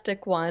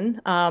domestic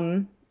one,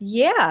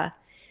 yeah.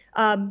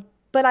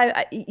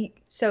 But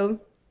so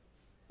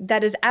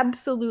that is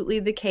absolutely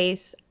the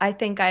case. I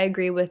think I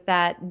agree with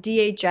that.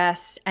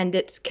 DHS and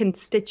its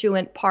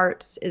constituent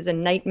parts is a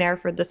nightmare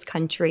for this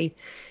country.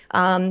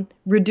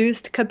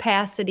 Reduced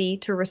capacity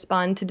to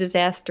respond to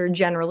disaster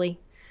generally.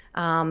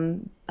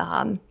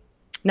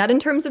 Not in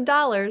terms of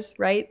dollars,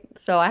 right?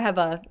 So I have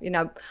I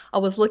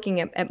was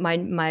looking at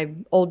my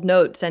old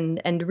notes,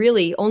 and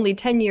really only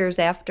 10 years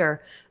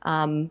after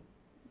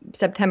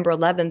September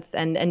 11th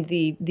and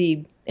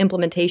the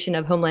implementation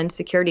of Homeland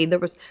Security, there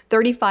was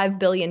 $35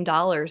 billion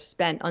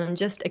spent on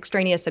just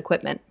extraneous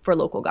equipment for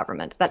local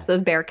governments. That's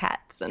those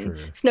Bearcats and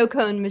snow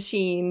cone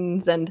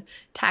machines and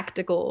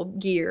tactical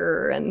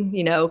gear and,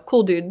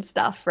 cool dude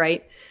stuff,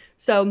 right?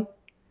 So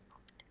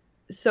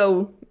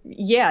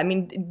yeah, I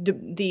mean,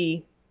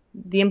 the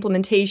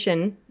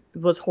implementation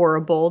was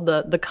horrible.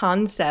 The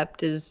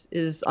concept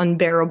is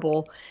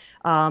unbearable.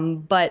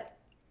 But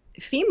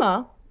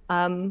FEMA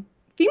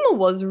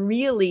was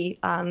really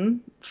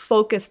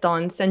focused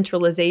on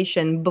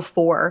centralization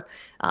before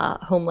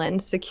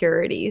Homeland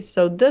Security.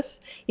 So this,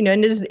 and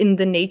it is in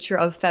the nature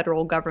of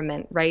federal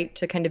government, right,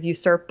 to kind of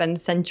usurp and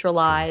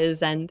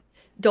centralize and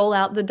dole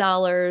out the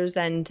dollars,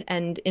 and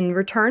in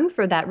return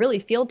for that, really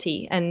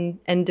fealty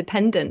and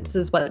dependence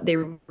is what they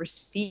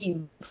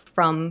receive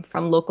from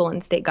local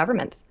and state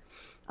governments.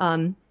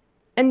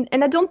 And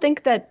I don't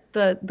think that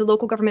the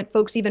local government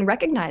folks even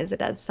recognize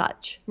it as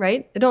such,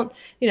 right? They don't,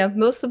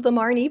 most of them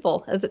aren't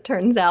evil, as it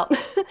turns out.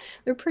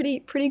 They're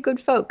pretty good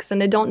folks, and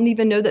they don't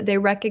even know that they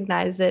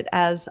recognize it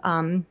as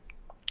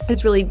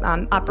really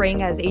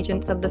operating as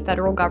agents of the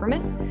federal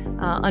government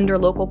under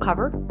local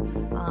cover,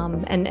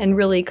 and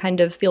really kind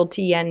of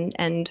fealty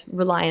and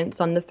reliance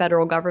on the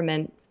federal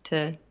government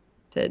to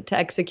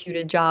execute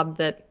a job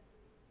that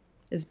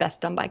is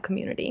best done by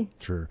community.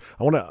 Sure.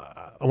 I want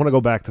to go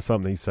back to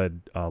something you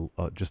said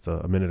just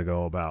a minute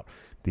ago about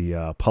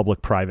the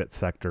public-private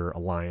sector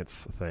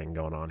alliance thing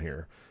going on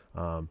here.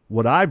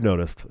 What I've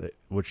noticed,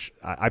 which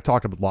I've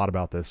talked a lot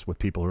about this with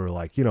people who are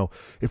like,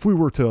 if we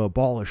were to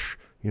abolish,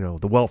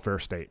 the welfare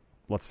state,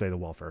 let's say the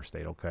welfare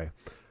state, okay,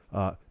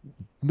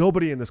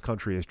 nobody in this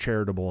country is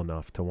charitable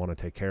enough to want to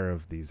take care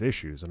of these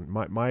issues. And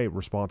my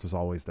response is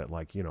always that,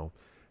 like,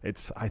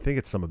 I think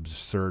it's some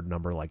absurd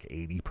number, like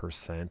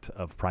 80%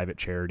 of private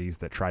charities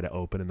that try to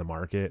open in the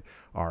market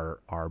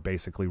are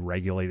basically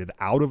regulated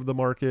out of the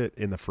market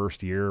in the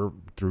first year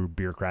through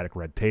bureaucratic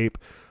red tape.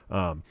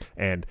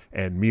 And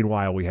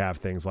meanwhile, we have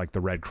things like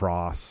the Red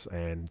Cross,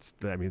 and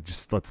I mean,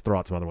 just let's throw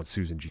out some other ones,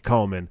 Susan G.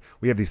 Komen.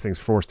 We have these things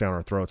forced down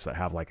our throats that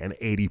have like an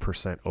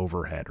 80%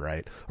 overhead,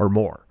 right? Or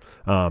more.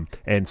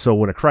 And so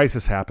when a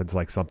crisis happens,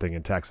 like something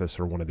in Texas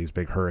or one of these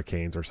big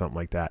hurricanes or something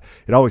like that,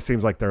 it always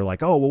seems like they're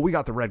like, oh, well, we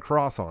got the Red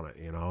Cross on it,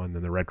 and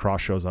then the Red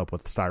Cross shows up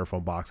with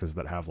styrofoam boxes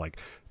that have like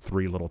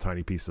 3 little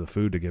tiny pieces of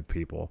food to give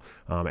people.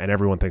 And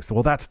everyone thinks,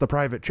 well, that's the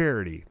private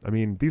charity. I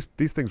mean,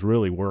 these things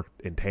really work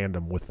in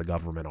tandem with the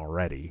government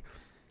already,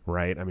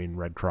 right? I mean,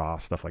 Red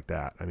Cross, stuff like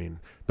that. I mean,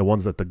 the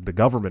ones that the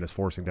government is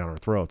forcing down our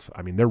throats,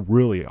 I mean, they're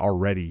really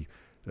already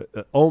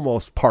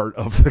almost part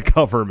of the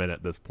government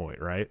at this point,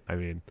 right? I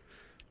mean.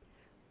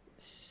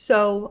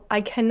 So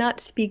I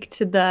cannot speak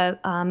to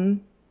the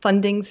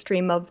funding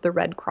stream of the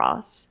Red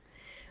Cross,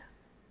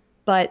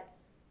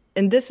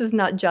 and this is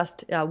not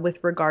just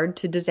with regard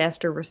to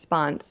disaster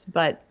response,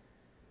 but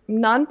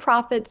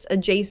nonprofits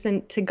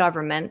adjacent to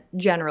government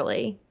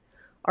generally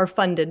are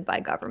funded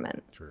by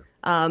government. Sure.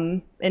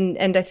 And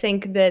I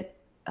think that,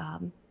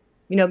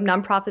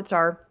 nonprofits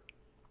are,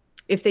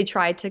 if they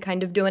try to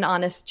kind of do an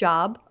honest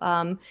job,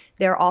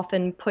 they're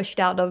often pushed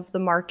out of the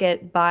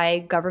market by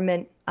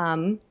government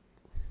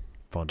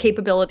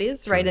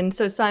capabilities, right? And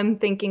so I'm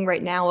thinking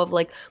right now of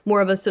like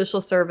more of a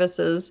social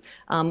services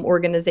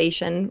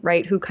organization,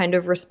 right, who kind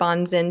of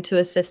responds in to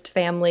assist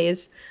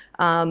families,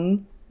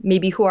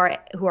 maybe who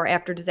are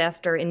after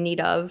disaster in need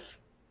of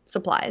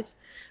supplies.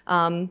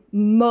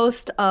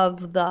 Most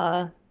of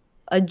the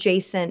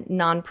adjacent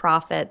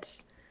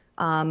nonprofits,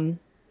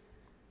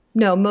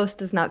 no,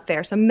 most is not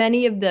fair. So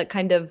many of the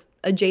kind of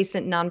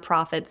adjacent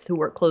nonprofits who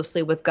work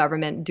closely with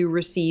government do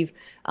receive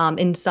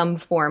in some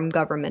form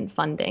government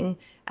funding.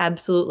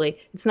 Absolutely.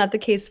 It's not the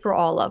case for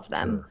all of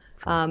them,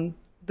 but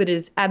it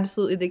is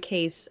absolutely the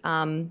case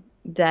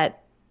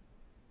that.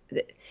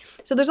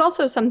 So there's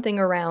also something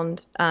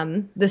around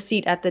the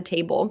seat at the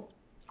table.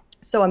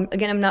 So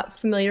I'm not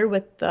familiar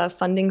with the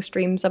funding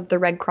streams of the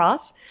Red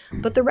Cross,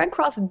 but the Red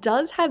Cross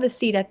does have a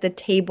seat at the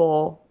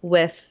table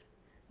with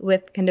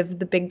kind of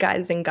the big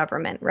guys in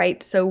government,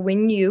 right? So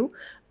when you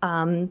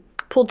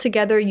pull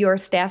together your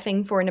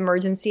staffing for an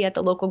emergency at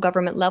the local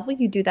government level,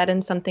 you do that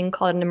in something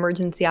called an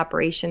emergency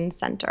operations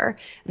center.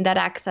 And that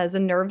acts as a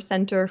nerve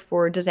center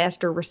for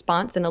disaster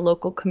response in a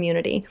local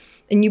community.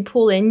 And you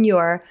pull in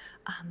your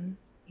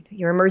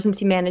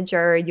emergency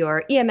manager,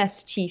 your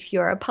EMS chief,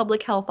 your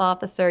public health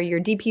officer, your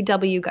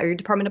DPW guy, your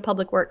Department of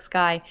Public Works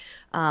guy,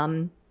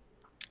 someone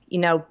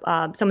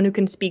who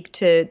can speak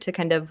to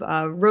kind of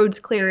roads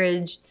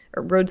clearing,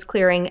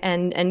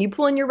 and you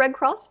pull in your Red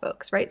Cross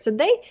folks, right? So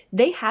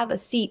they have a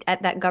seat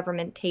at that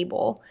government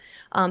table.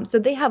 So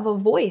they have a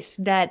voice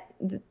that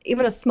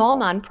even a small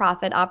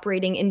nonprofit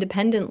operating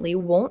independently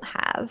won't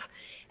have.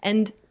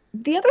 And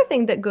the other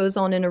thing that goes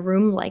on in a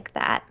room like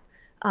that,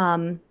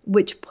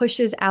 which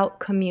pushes out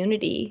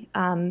community,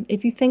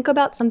 if you think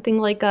about something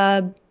like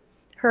a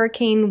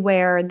hurricane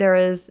where there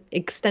is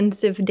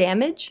extensive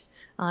damage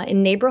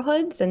in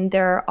neighborhoods, and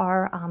there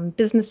are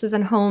businesses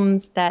and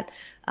homes that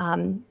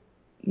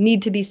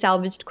need to be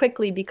salvaged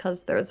quickly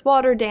because there's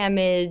water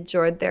damage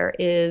or there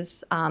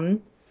is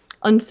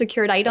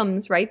unsecured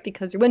items, right?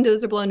 Because your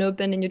windows are blown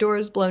open and your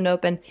doors blown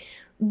open.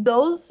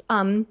 Those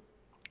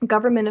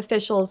government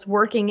officials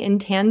working in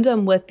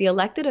tandem with the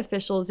elected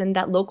officials in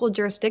that local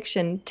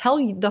jurisdiction tell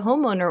the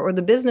homeowner or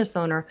the business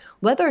owner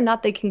whether or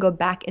not they can go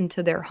back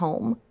into their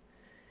home.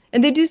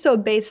 And they do so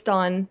based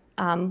on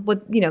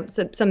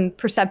some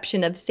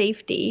perception of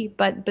safety,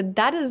 but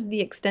that is the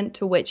extent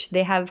to which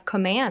they have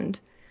command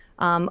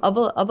of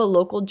a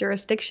local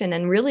jurisdiction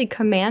and really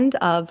command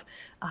of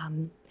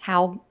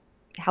how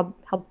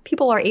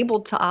people are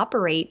able to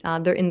operate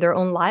in their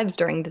own lives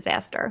during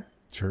disaster.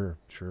 Sure,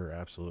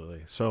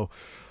 absolutely. So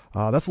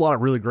that's a lot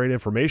of really great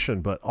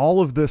information, but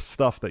all of this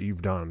stuff that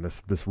you've done,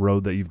 this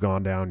road that you've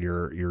gone down,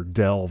 your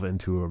delve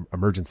into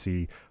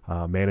emergency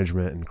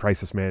management and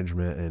crisis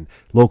management and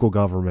local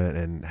government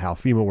and how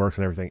FEMA works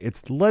and everything,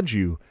 it's led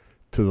you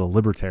to the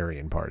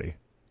Libertarian Party,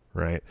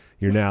 right?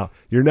 You're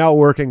now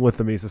working with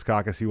the Mises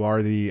Caucus. You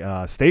are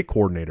the state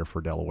coordinator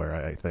for Delaware,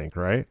 I think,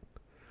 right?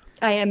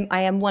 I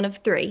am one of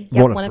three.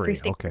 Yeah, one of three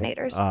state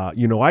coordinators.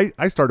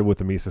 I started with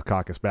the Mises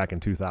Caucus back in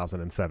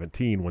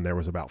 2017 when there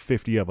was about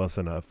 50 of us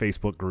in a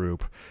Facebook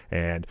group,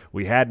 and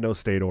we had no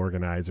state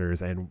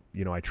organizers. And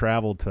I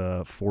traveled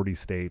to 40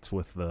 states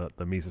with the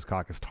Mises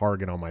Caucus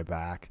target on my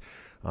back.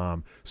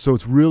 So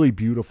it's really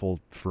beautiful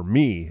for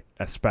me,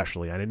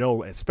 especially, and I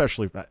know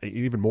especially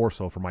even more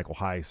so for Michael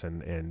Heiss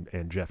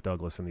and Jeff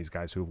Douglas and these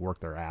guys who have worked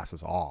their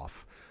asses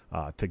off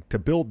to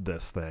build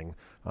this thing.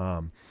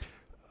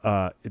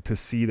 To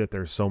see that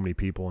there's so many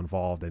people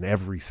involved in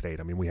every state.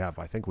 I mean,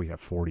 I think we have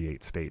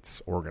 48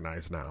 states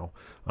organized now.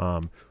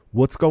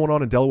 What's going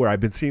on in Delaware? I've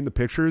been seeing the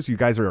pictures. You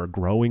guys are a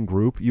growing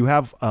group. You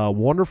have a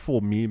wonderful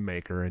meme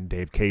maker in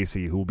Dave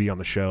Casey who will be on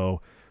the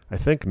show, I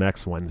think,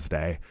 next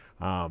Wednesday.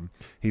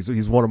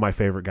 He's one of my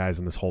favorite guys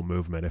in this whole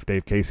movement.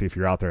 Dave Casey, if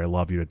you're out there, I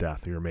love you to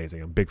death. You're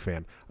amazing. I'm a big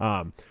fan.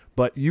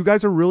 But you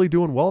guys are really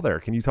doing well there.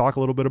 Can you talk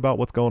a little bit about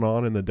what's going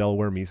on in the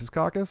Delaware Mises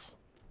Caucus?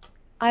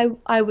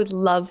 I would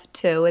love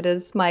to. It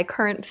is my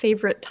current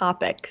favorite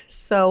topic.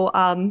 So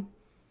I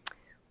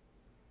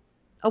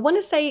want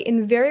to say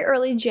in very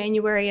early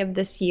January of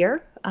this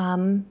year,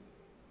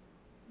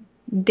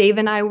 Dave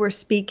and I were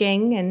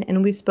speaking,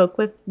 and we spoke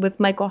with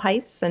Michael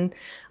Heiss. And,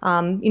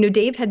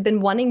 Dave had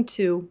been wanting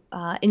to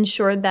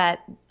ensure that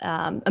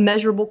a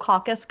measurable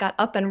caucus got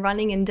up and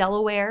running in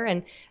Delaware.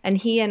 And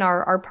he and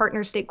our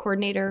partner state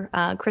coordinator,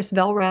 Chris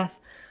Velrath,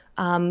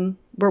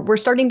 were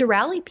starting to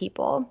rally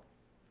people.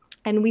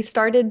 And we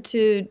started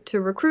to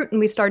recruit, and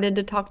we started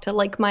to talk to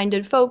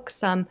like-minded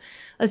folks. A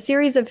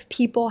series of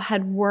people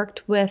had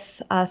worked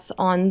with us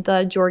on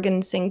the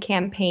Jorgensen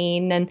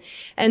campaign,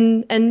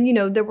 and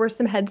there were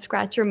some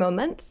head-scratcher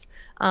moments,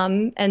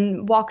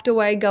 and walked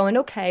away going,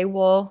 okay,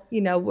 well,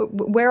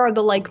 where are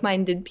the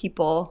like-minded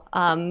people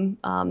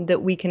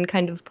that we can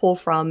kind of pull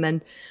from?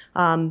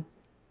 And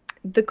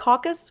the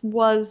caucus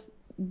was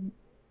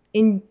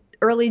in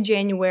early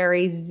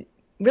January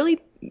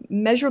really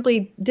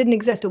measurably didn't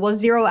exist. It was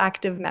 0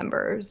 active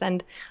members.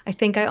 And I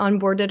think I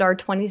onboarded our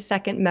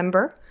 22nd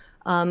member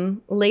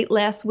late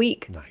last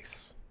week.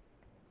 Nice.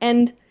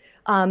 And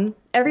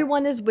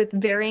Everyone is with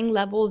varying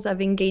levels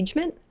of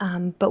engagement,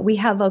 but we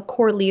have a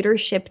core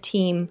leadership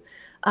team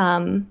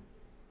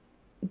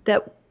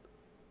that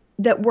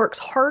works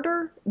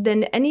harder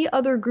than any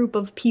other group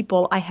of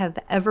people I have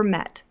ever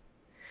met.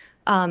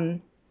 I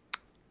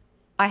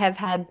have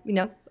had,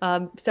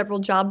 several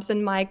jobs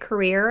in my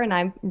career, and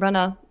I run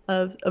a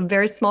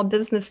very small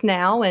business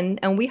now,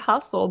 and we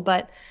hustle,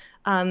 but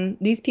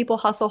these people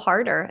hustle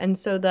harder. And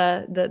so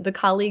the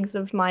colleagues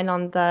of mine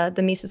on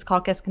the Mises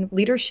Caucus kind of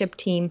leadership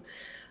team,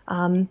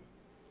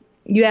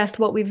 you asked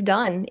what we've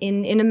done.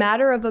 In a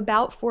matter of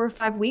about 4 or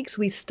 5 weeks,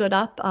 we stood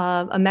up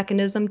a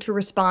mechanism to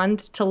respond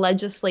to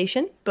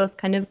legislation, both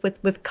kind of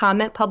with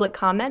public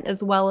comment,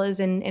 as well as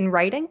in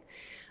writing.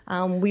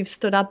 We've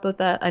stood up with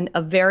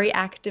a very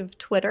active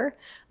Twitter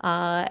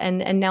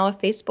and now a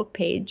Facebook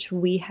page.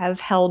 We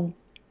have held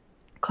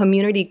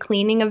community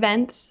cleaning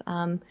events.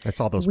 I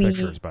saw those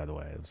pictures, by the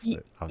way.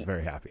 I was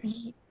very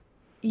happy.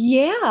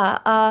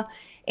 Yeah.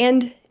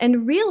 And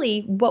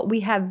really what we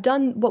have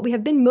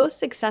been most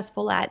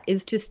successful at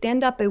is to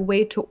stand up a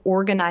way to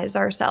organize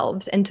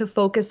ourselves and to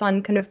focus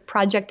on kind of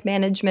project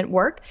management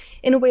work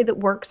in a way that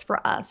works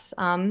for us.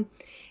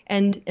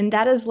 And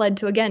that has led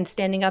to, again,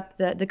 standing up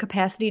the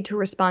capacity to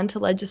respond to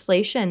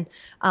legislation.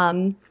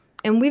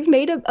 And we've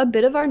made a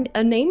bit of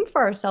a name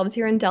for ourselves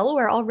here in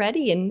Delaware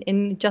already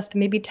in just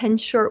maybe 10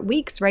 short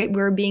weeks, right?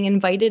 We're being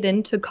invited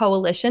into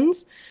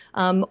coalitions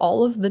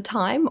all of the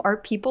time. Our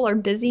people are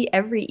busy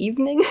every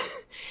evening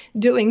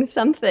doing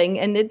something,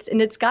 and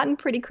it's gotten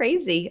pretty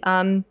crazy.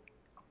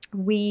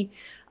 We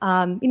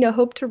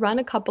hope to run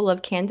a couple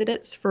of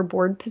candidates for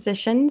board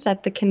positions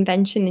at the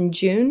convention in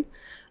June.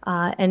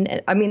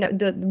 And I mean,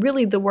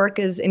 the work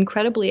is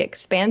incredibly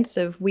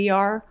expansive. We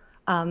are,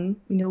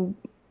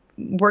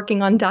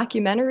 working on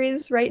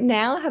documentaries right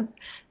now.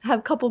 Have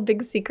a couple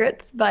big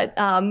secrets, but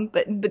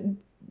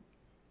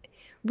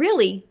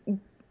really,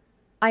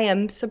 I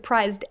am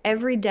surprised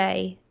every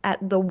day at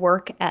the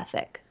work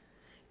ethic.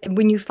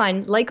 When you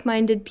find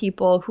like-minded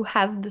people who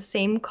have the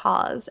same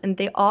cause, and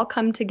they all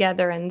come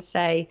together and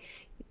say,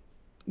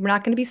 "We're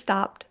not going to be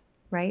stopped,"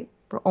 right?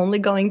 We're only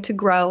going to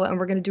grow, and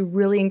we're going to do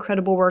really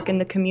incredible work in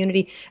the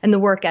community. And the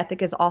work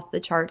ethic is off the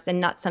charts and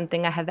not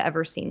something I have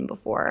ever seen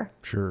before.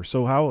 Sure.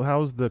 So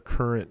how's the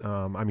current,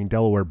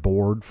 Delaware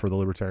board for the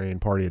Libertarian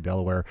Party of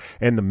Delaware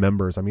and the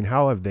members? I mean,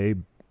 how have they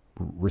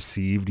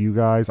received you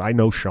guys? I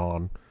know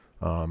Sean.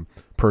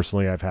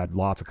 Personally, I've had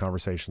lots of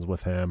conversations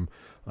with him.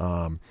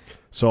 And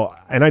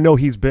I know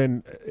he's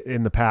been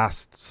in the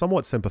past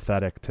somewhat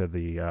sympathetic to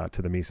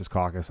the Mises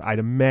Caucus. I'd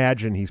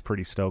imagine he's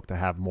pretty stoked to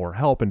have more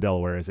help in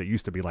Delaware, as it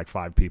used to be like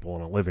 5 people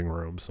in a living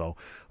room. So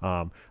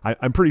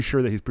I'm pretty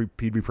sure that he'd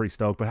be pretty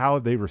stoked. But how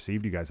have they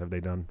received you guys? Have they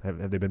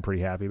been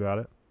pretty happy about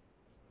it?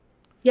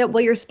 Yeah,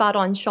 well, you're spot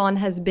on. Sean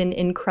has been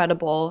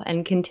incredible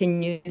and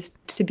continues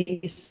to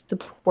be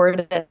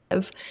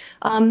supportive.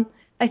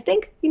 I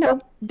think,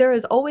 there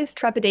is always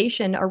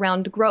trepidation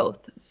around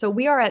growth. So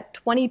we are at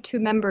 22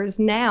 members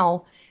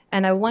now,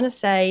 and I want to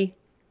say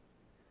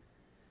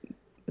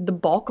the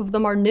bulk of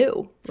them are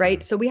new,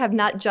 right? So we have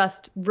not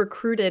just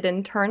recruited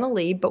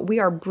internally, but we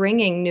are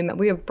bringing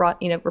we have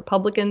brought,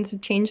 Republicans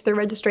have changed their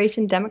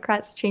registration,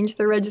 Democrats changed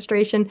their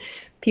registration,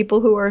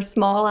 people who are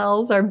small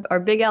L's are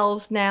big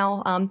L's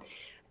now.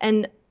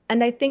 And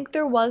I think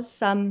there was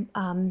some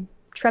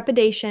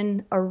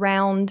trepidation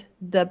around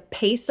the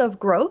pace of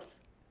growth.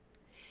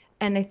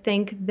 And I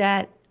think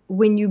that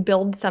when you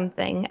build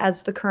something,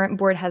 as the current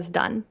board has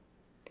done,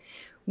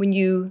 when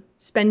you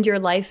spend your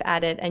life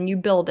at it and you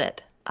build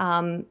it,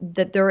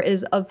 that there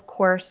is, of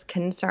course,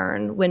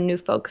 concern when new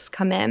folks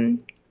come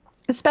in.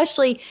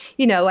 Especially,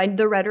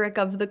 the rhetoric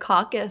of the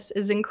caucus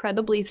is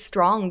incredibly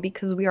strong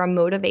because we are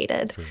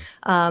motivated.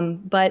 Sure.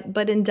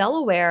 But in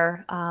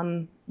Delaware,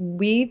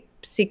 we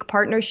seek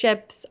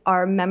partnerships.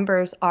 Our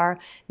members are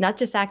not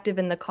just active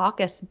in the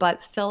caucus,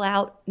 but fill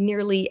out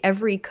nearly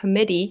every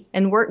committee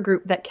and work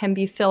group that can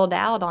be filled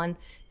out on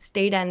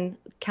state and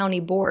county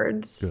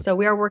boards. Good. So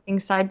we are working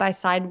side by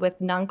side with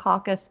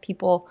non-caucus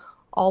people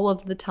all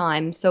of the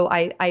time. So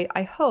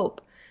I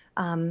hope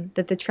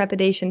that the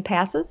trepidation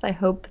passes. I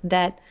hope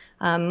that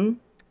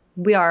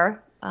we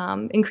are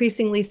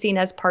increasingly seen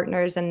as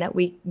partners, and that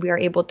we are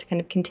able to kind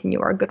of continue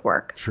our good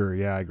work. Sure.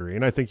 Yeah, I agree.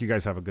 And I think you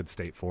guys have a good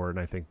state for it. And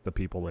I think the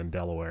people in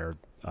Delaware,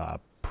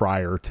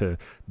 prior to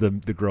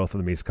the growth of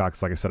the Mises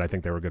Caucus, like I said, I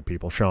think they were good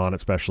people. Sean,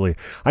 especially.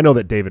 I know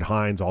that David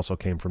Hines also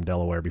came from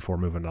Delaware before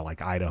moving to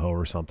like Idaho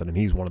or something. And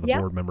he's one of the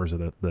board members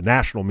of the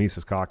National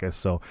Mises Caucus.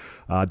 So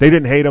they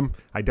didn't hate him.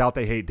 I doubt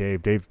they hate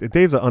Dave.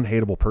 Dave's an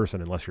unhateable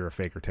person unless you're a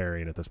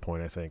fakertarian at this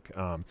point, I think.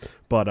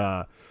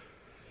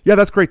 Yeah,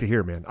 that's great to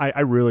hear, man. I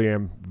really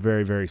am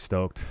very, very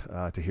stoked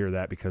to hear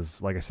that, because,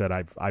 like I said,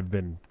 I've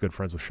been good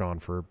friends with Sean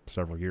for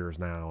several years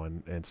now,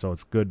 and so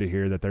it's good to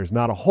hear that there's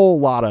not a whole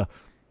lot of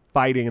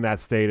fighting in that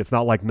state. It's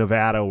not like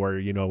Nevada, where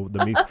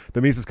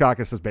the Mises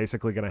Caucus is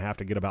basically going to have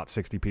to get about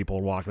 60 people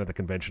and walk into the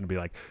convention and be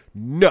like,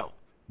 no,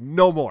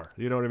 no more.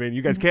 You know what I mean?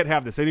 You guys can't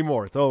have this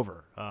anymore. It's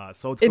over.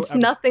 So it's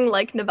nothing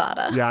like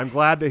Nevada. Yeah, I'm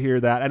glad to hear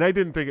that. And I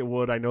didn't think it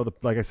would. I know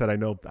like I said, I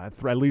know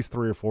at least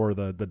 3 or 4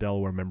 of the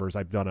Delaware members.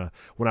 I've done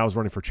when I was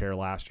running for chair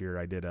last year,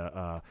 I did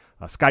a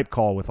Skype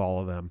call with all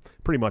of them,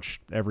 pretty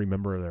much every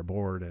member of their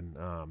board. And,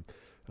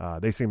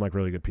 they seem like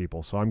really good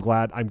people. So I'm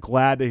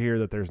glad to hear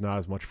that there's not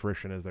as much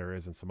friction as there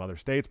is in some other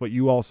states, but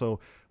you also,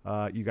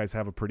 you guys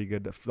have a pretty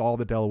good, all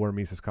the Delaware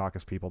Mises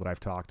Caucus people that I've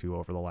talked to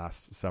over the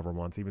last several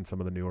months, even some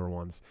of the newer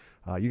ones,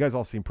 you guys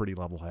all seem pretty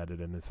level-headed,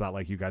 and it's not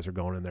like you guys are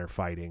going in there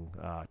fighting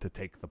to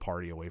take the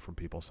party away from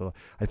people. So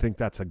I think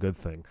that's a good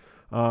thing.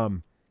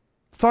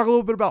 Let's talk a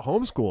little bit about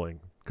homeschooling.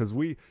 Because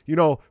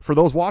for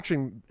those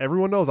watching,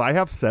 everyone knows I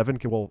have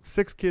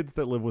 6 kids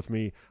that live with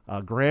me,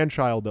 a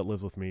grandchild that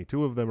lives with me.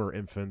 2 of them are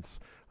infants,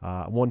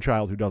 1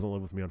 child who doesn't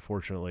live with me,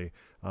 unfortunately.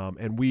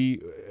 And we,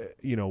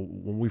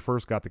 when we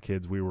first got the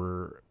kids,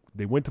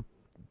 they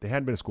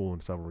hadn't been to school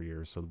in several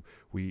years. So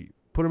we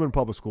put them in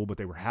public school, but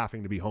they were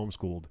having to be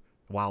homeschooled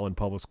while in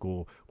public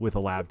school with a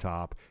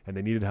laptop, and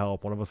they needed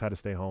help. One of us had to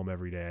stay home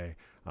every day.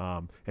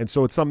 And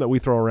so it's something that we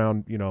throw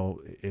around,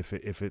 if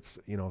it's,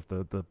 if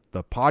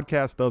the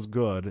podcast does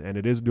good, and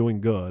it is doing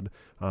good,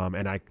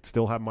 and I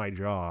still have my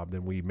job,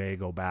 then we may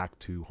go back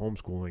to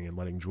homeschooling and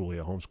letting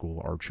Julia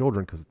homeschool our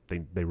children, because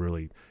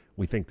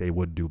we think they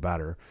would do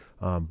better.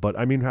 But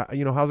I mean,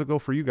 how's it go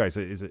for you guys?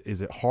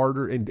 Is it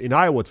harder? In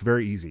Iowa, it's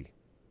very easy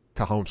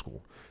to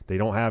homeschool. They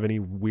don't have any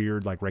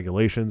weird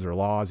regulations or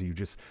laws. You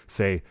just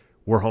say,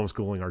 we're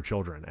homeschooling our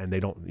children, and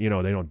they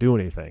don't do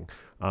anything.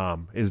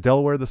 Is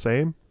Delaware the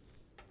same?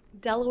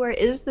 Delaware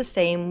is the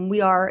same.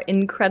 We are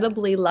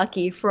incredibly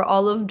lucky. For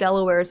all of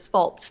Delaware's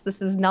faults,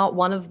 this is not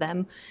one of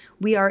them.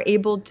 We are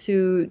able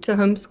to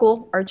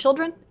homeschool our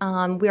children.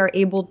 We are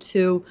able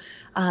to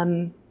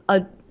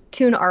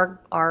tune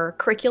our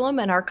curriculum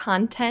and our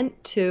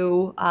content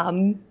to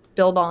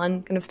build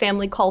on kind of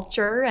family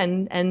culture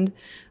and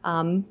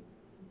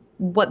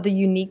what the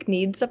unique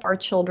needs of our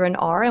children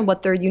are and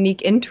what their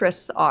unique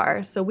interests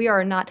are. So we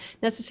are not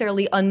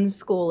necessarily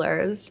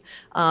unschoolers,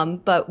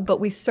 but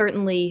we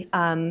certainly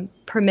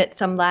permit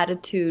some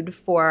latitude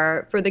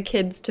for the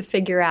kids to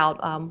figure out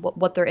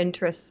what their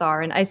interests are.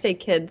 And I say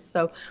kids,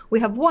 so we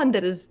have one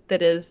that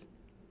is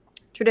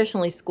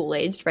traditionally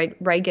school-aged, right?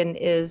 Reagan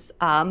is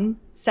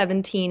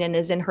 17 and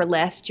is in her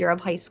last year of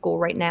high school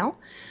right now.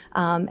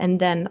 And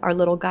then our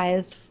little guy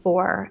is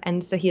 4.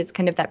 And so he is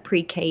kind of that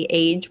pre-K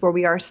age where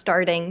we are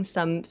starting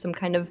some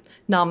kind of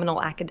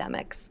nominal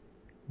academics.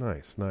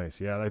 Nice.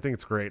 Yeah, I think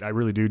it's great. I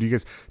really do. Do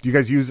you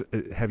guys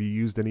have you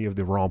used any of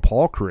the Ron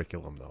Paul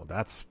curriculum though?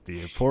 That's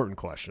the important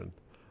question.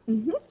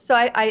 Mm-hmm. So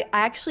I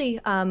actually,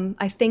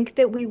 I think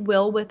that we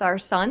will with our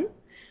son.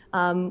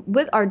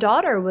 With our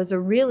daughter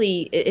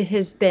it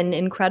has been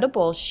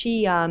incredible.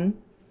 She's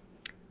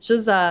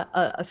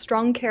a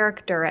strong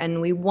character,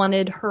 and we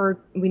wanted her,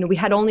 we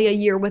had only a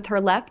year with her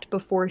left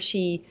before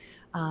she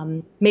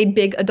made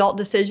big adult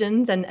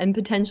decisions and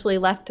potentially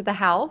left the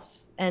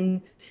house.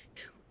 And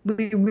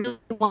we really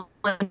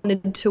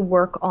wanted to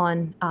work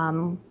on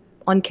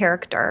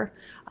character.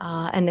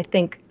 And I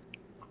think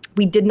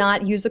we did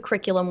not use a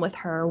curriculum with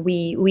her.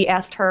 We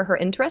asked her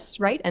interests,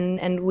 right?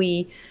 And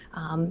we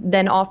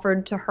then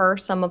offered to her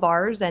some of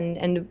ours,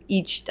 and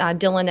each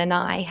Dylan and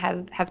I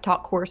have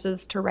taught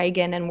courses to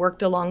Reagan and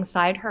worked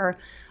alongside her.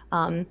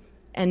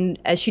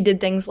 And as she did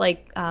things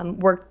like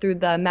work through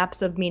the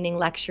Maps of Meaning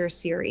lecture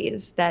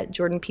series that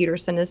Jordan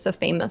Peterson is so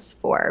famous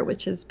for,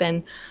 which has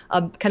been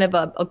a kind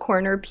of a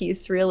corner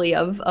piece really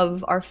of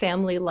our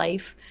family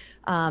life.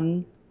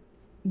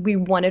 We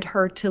wanted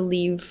her to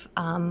leave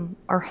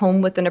our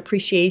home with an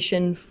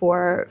appreciation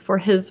for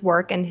his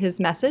work and his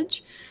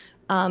message.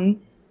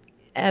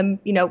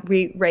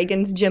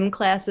 Reagan's gym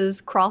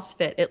classes,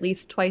 CrossFit at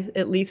least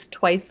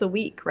twice a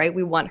week, right?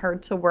 We want her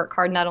to work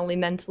hard, not only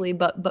mentally,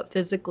 but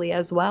physically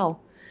as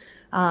well.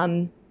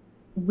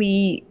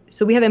 We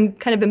have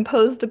kind of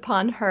imposed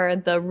upon her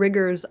the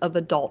rigors of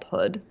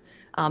adulthood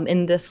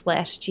in this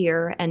last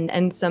year,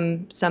 and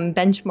some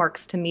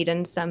benchmarks to meet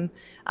and some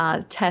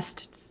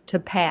tests to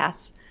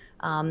pass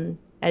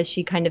as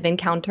she kind of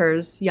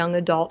encounters young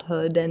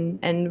adulthood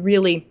and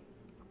really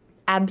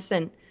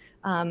absent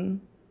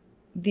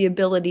the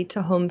ability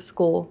to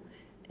homeschool,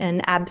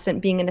 and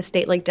absent being in a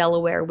state like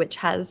Delaware, which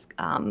has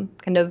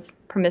kind of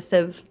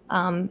permissive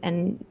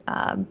and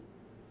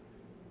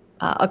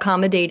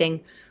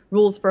accommodating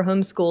rules for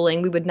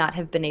homeschooling, we would not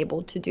have been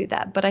able to do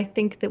that. But I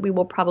think that we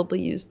will probably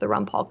use the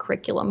Ron Paul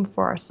curriculum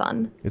for our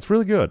son. It's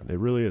really good. It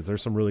really is.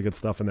 There's some really good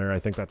stuff in there. I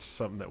think that's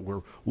something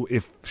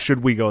that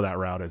should we go that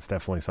route, it's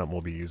definitely something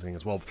we'll be using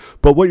as well.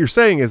 But what you're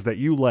saying is that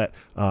you let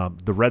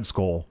the Red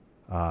Skull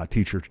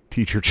teach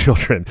your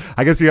children.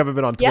 I guess you haven't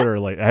been on Twitter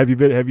lately.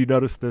 Have you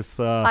noticed this?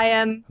 I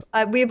am.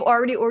 We've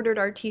already ordered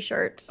our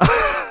T-shirts.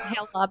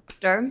 Hail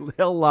Lobster.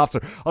 Hail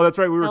Lobster. Oh, that's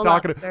right. We were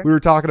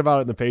talking about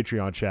it in the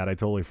Patreon chat. I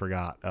totally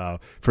forgot.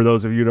 For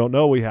those of you who don't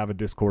know, we have a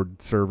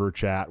Discord server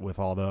chat with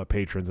all the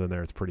patrons in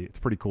there. It's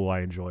pretty cool. I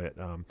enjoy it.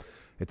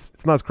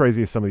 It's not as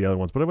crazy as some of the other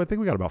ones, but I think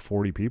we got about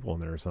 40 people in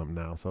there or something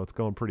now, so it's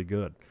going pretty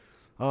good.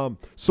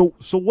 So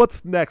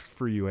what's next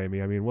for you,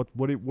 Amy? I mean,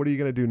 what are you going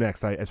to do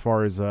next? As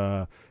far as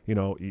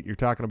you're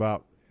talking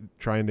about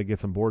trying to get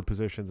some board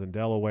positions in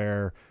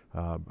Delaware,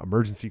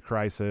 emergency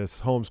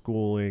crisis,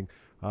 homeschooling.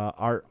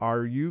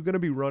 Are you going to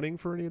be running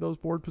for any of those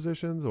board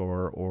positions,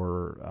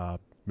 or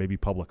maybe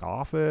public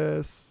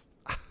office?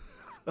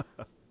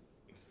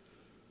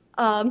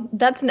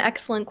 That's an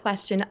excellent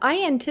question.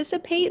 I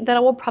anticipate that I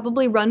will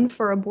probably run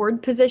for a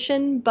board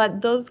position,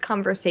 but those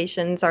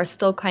conversations are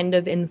still kind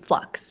of in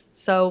flux.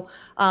 So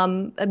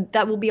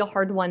that will be a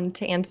hard one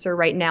to answer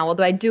right now,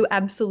 although I do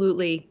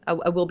absolutely, I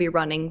will be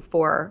running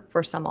for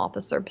some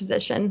officer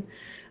position.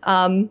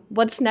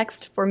 What's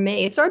next for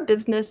me? So our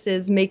business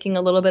is making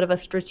a little bit of a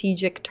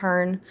strategic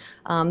turn.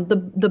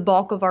 The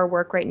bulk of our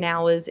work right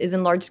now is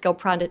in large scale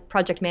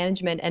project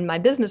management, and my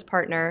business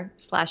partner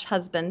 /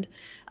 husband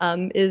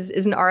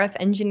is an RF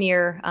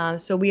engineer.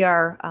 So we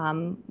are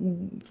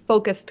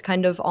focused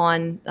kind of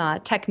on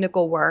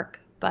technical work,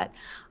 but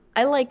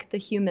I like the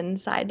human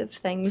side of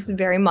things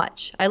very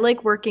much. I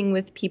like working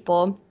with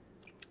people.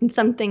 And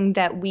something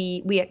that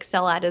we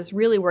excel at is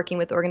really working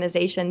with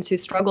organizations who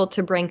struggle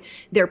to bring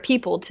their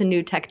people to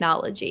new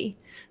technology.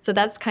 So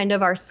that's kind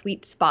of our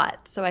sweet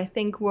spot. So I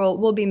think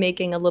we'll be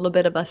making a little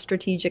bit of a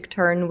strategic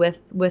turn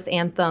with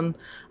Anthem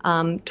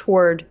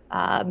toward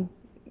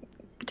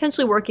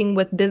potentially working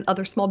with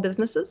other small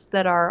businesses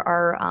that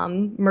are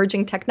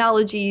merging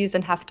technologies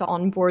and have to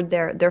onboard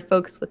their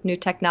folks with new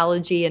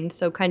technology. And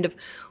so kind of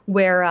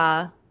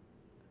where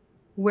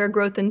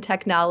growth in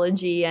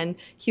technology and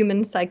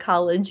human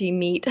psychology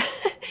meet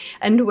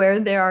and where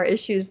there are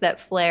issues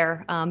that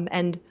flare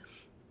and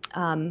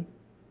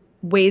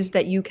ways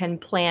that you can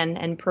plan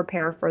and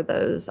prepare for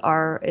those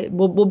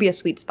will be a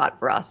sweet spot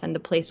for us, and a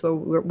place where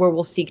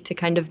we'll seek to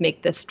kind of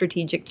make this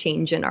strategic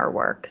change in our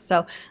work.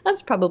 So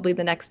that's probably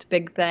the next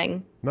big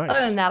thing. Nice.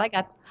 Other than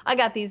that, I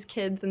got these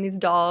kids and these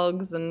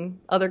dogs and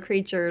other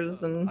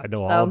creatures, and I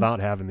know all about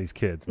having these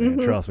kids, man.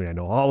 Mm-hmm. Trust me, I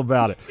know all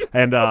about it.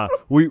 And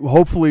we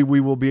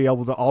will be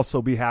able to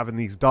also be having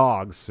these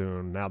dogs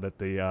soon. Now that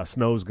the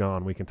snow's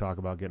gone, we can talk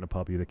about getting a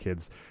puppy. The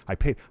kids, I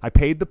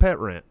paid the pet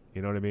rent.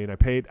 You know what I mean? I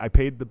paid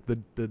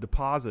the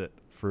deposit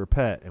for a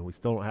pet, and we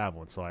still don't have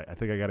one. So I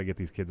think I got to get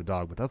these kids a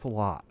dog. But that's a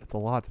lot. It's a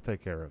lot to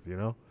take care of. You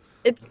know.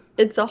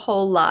 It's a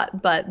whole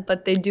lot,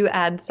 but they do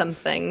add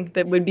something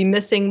that would be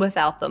missing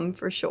without them,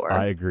 for sure.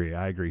 I agree.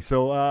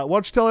 So why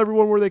don't you tell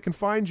everyone where they can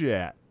find you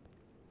at?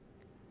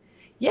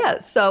 Yeah,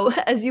 so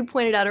as you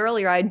pointed out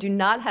earlier, I do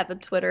not have a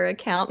Twitter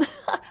account.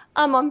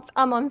 I'm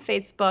on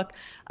Facebook,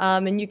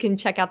 and you can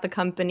check out the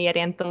company at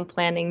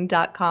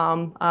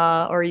anthemplanning.com,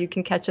 or you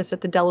can catch us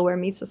at the Delaware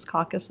Mises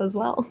Caucus as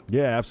well.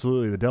 Yeah,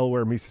 absolutely. The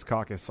Delaware Mises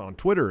Caucus on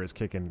Twitter is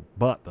kicking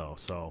butt, though,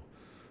 so...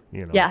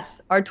 You know.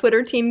 Yes, our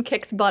Twitter team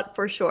kicks butt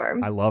for sure.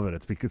 I love it.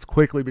 It's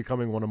quickly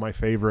becoming one of my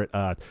favorite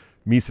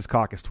Mises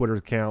Caucus Twitter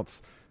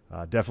accounts.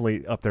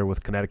 Definitely up there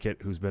with Connecticut,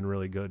 who's been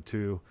really good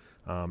too,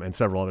 and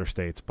several other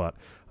states. But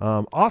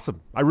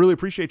awesome. I really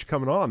appreciate you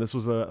coming on. This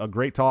was a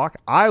great talk.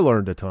 I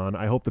learned a ton.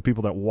 I hope the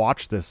people that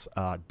watch this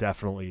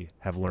definitely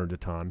have learned a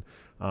ton.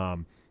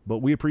 But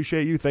we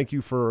appreciate you. Thank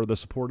you for the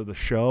support of the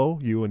show.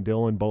 You and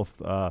Dylan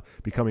both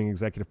becoming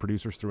executive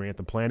producers through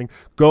Anthem Planning.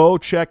 Go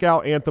check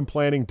out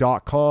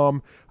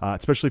anthemplanning.com,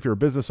 especially if you're a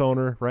business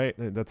owner, right?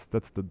 That's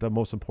the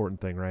most important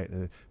thing, right?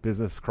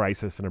 Business,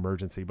 crisis, and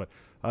emergency. But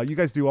you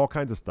guys do all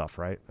kinds of stuff,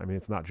 right? I mean,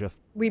 it's not just...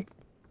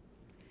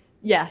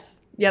 Yes.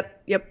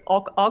 Yep.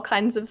 All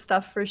kinds of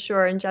stuff for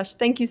sure. And Josh,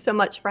 thank you so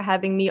much for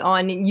having me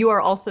on. You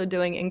are also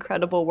doing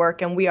incredible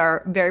work, and we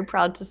are very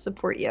proud to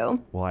support you.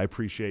 Well, I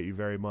appreciate you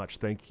very much.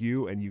 Thank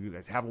you. And you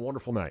guys have a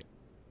wonderful night.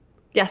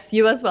 Yes,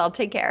 you as well.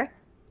 Take care.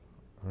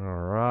 All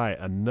right.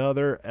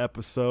 Another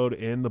episode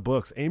in the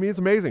books. Amy is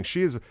amazing.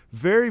 She is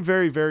very,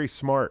 very, very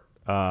smart.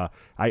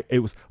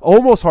 It was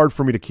almost hard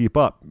for me to keep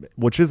up,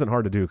 which isn't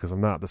hard to do because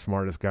I'm not the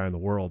smartest guy in the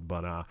world,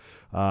 but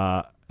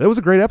that was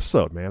a great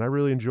episode, man. I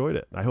really enjoyed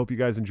it. I hope you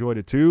guys enjoyed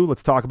it too.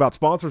 Let's talk about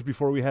sponsors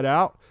before we head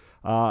out.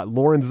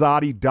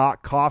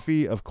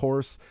 Lorenzotti.coffee, of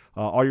course.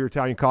 All your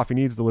Italian coffee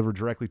needs delivered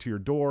directly to your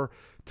door.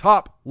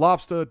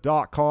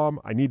 TopLobster.com.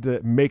 I need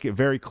to make it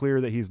very clear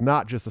that he's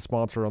not just a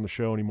sponsor on the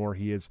show anymore.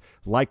 He is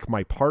like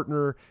my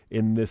partner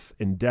in this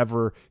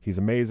endeavor. He's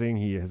amazing.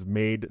 He has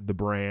made the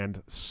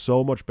brand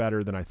so much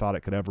better than I thought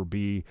it could ever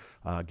be.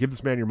 Give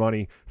this man your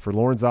money. For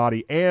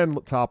Lorenzotti and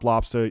Top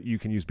Lobster, you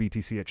can use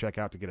BTC at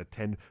checkout to get a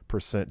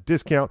 10%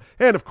 discount.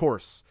 And of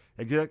course,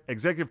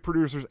 executive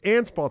producers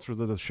and sponsors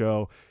of the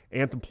show,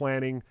 Anthem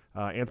Planning,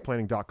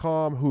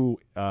 anthemplanning.com, who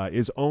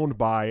is owned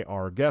by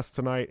our guest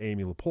tonight,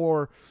 Amy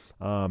Lepore,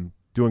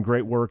 doing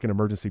great work in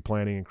emergency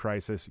planning and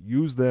crisis.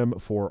 Use them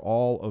for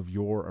all of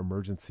your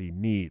emergency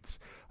needs.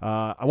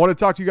 I want to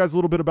talk to you guys a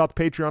little bit about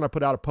the Patreon. I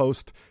put out a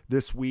post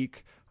this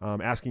week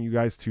asking you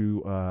guys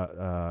to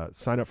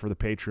sign up for the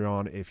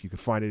Patreon if you could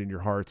find it in your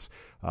hearts.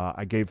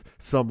 I gave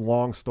some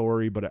long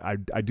story, but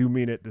I do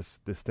mean it.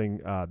 This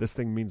thing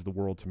means the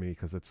world to me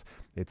because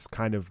it's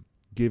kind of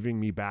giving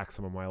me back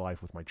some of my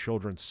life with my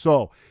children.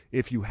 So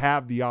if you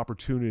have the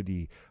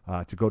opportunity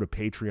to go to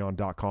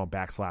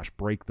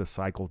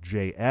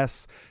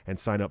patreon.com/breakthecyclejs and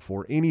sign up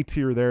for any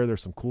tier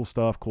there's some cool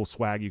stuff, cool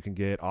swag you can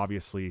get.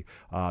 Obviously,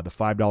 the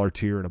 $5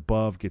 tier and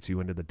above gets you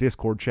into the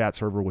Discord chat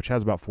server, which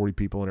has about 40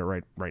 people in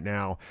it right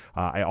now.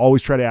 I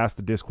always try to ask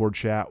the Discord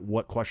chat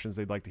what questions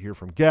they'd like to hear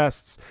from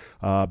guests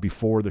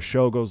before the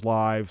show goes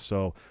live.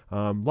 So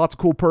lots of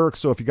cool perks.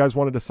 So if you guys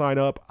wanted to sign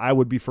up, I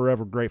would be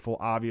forever grateful,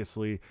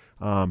 obviously.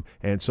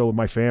 And so would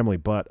my family.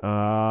 But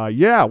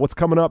yeah, what's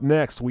coming up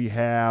next? We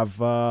have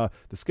the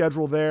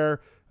schedule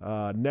there.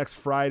 Next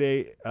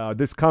Friday,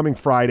 this coming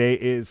Friday,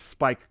 is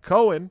Spike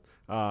Cohen,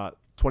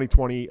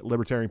 2020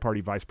 Libertarian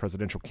Party vice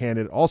presidential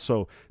candidate,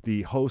 also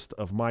the host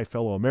of My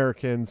Fellow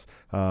Americans,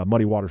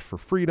 Muddy Waters for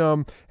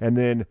Freedom. And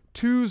then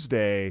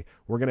Tuesday,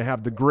 we're going to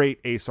have the great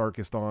Ace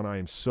Archist on. I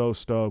am so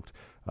stoked.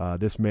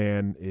 This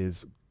man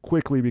is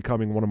quickly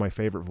becoming one of my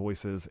favorite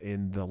voices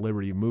in the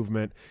liberty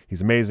movement.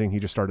 He's amazing. He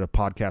just started a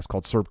podcast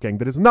called Serp Gang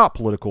that is not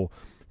political.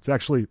 It's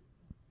actually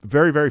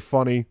very, very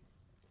funny.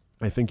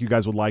 I think you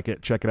guys would like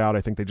it. Check it out.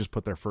 I think they just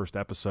put their first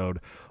episode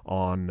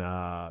on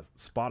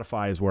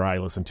Spotify is where I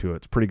listen to it.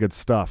 It's pretty good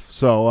stuff.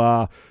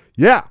 So,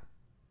 yeah,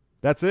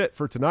 that's it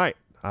for tonight.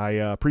 I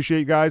appreciate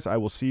you guys. I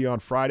will see you on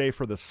Friday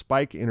for the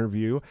Spike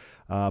interview.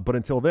 But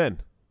until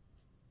then,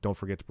 don't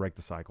forget to break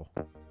the cycle.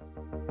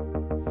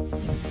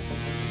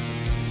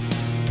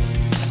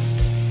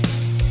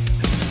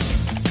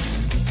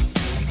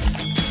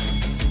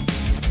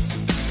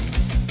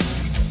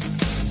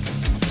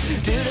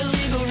 Due to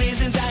legal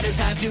reasons, I just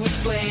have to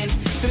explain.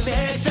 The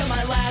lyrics of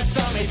my last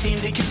song may seem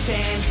to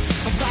contain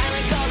a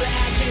violent call to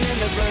action in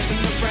the verse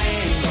and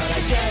refrain, but I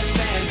just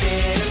meant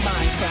it in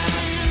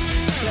Minecraft.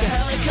 The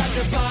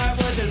helicopter part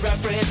was in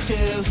reference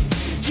to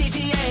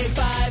GTA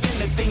 5 and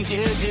the things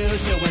you do.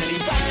 So any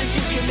violence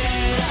you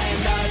commit, I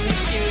am not an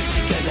excuse,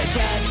 because I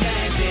just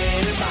meant it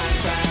in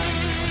Minecraft.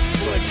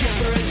 But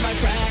Chipper is my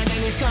friend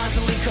and he's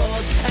constantly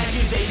cold.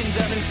 Accusations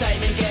of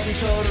incitement getting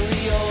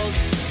totally old.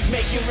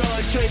 Make your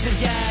own choices,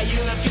 yeah,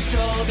 you have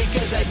control,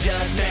 because I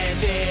just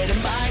meant it in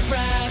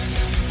Minecraft.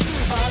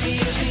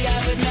 Obviously, I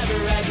would never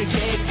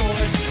advocate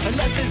force,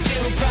 unless there's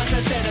due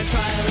process and a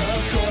trial,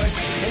 of course.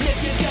 And if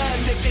you're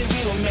convicted, we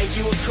will make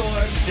you a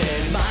corpse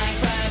in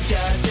Minecraft,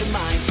 just in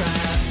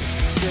Minecraft.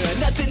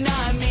 You're nothing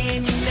on me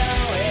and you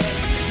know it.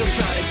 No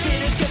product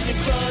dinners cause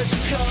you're closed to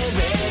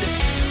COVID.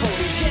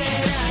 Holy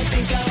shit, I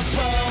think I'm a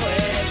poet.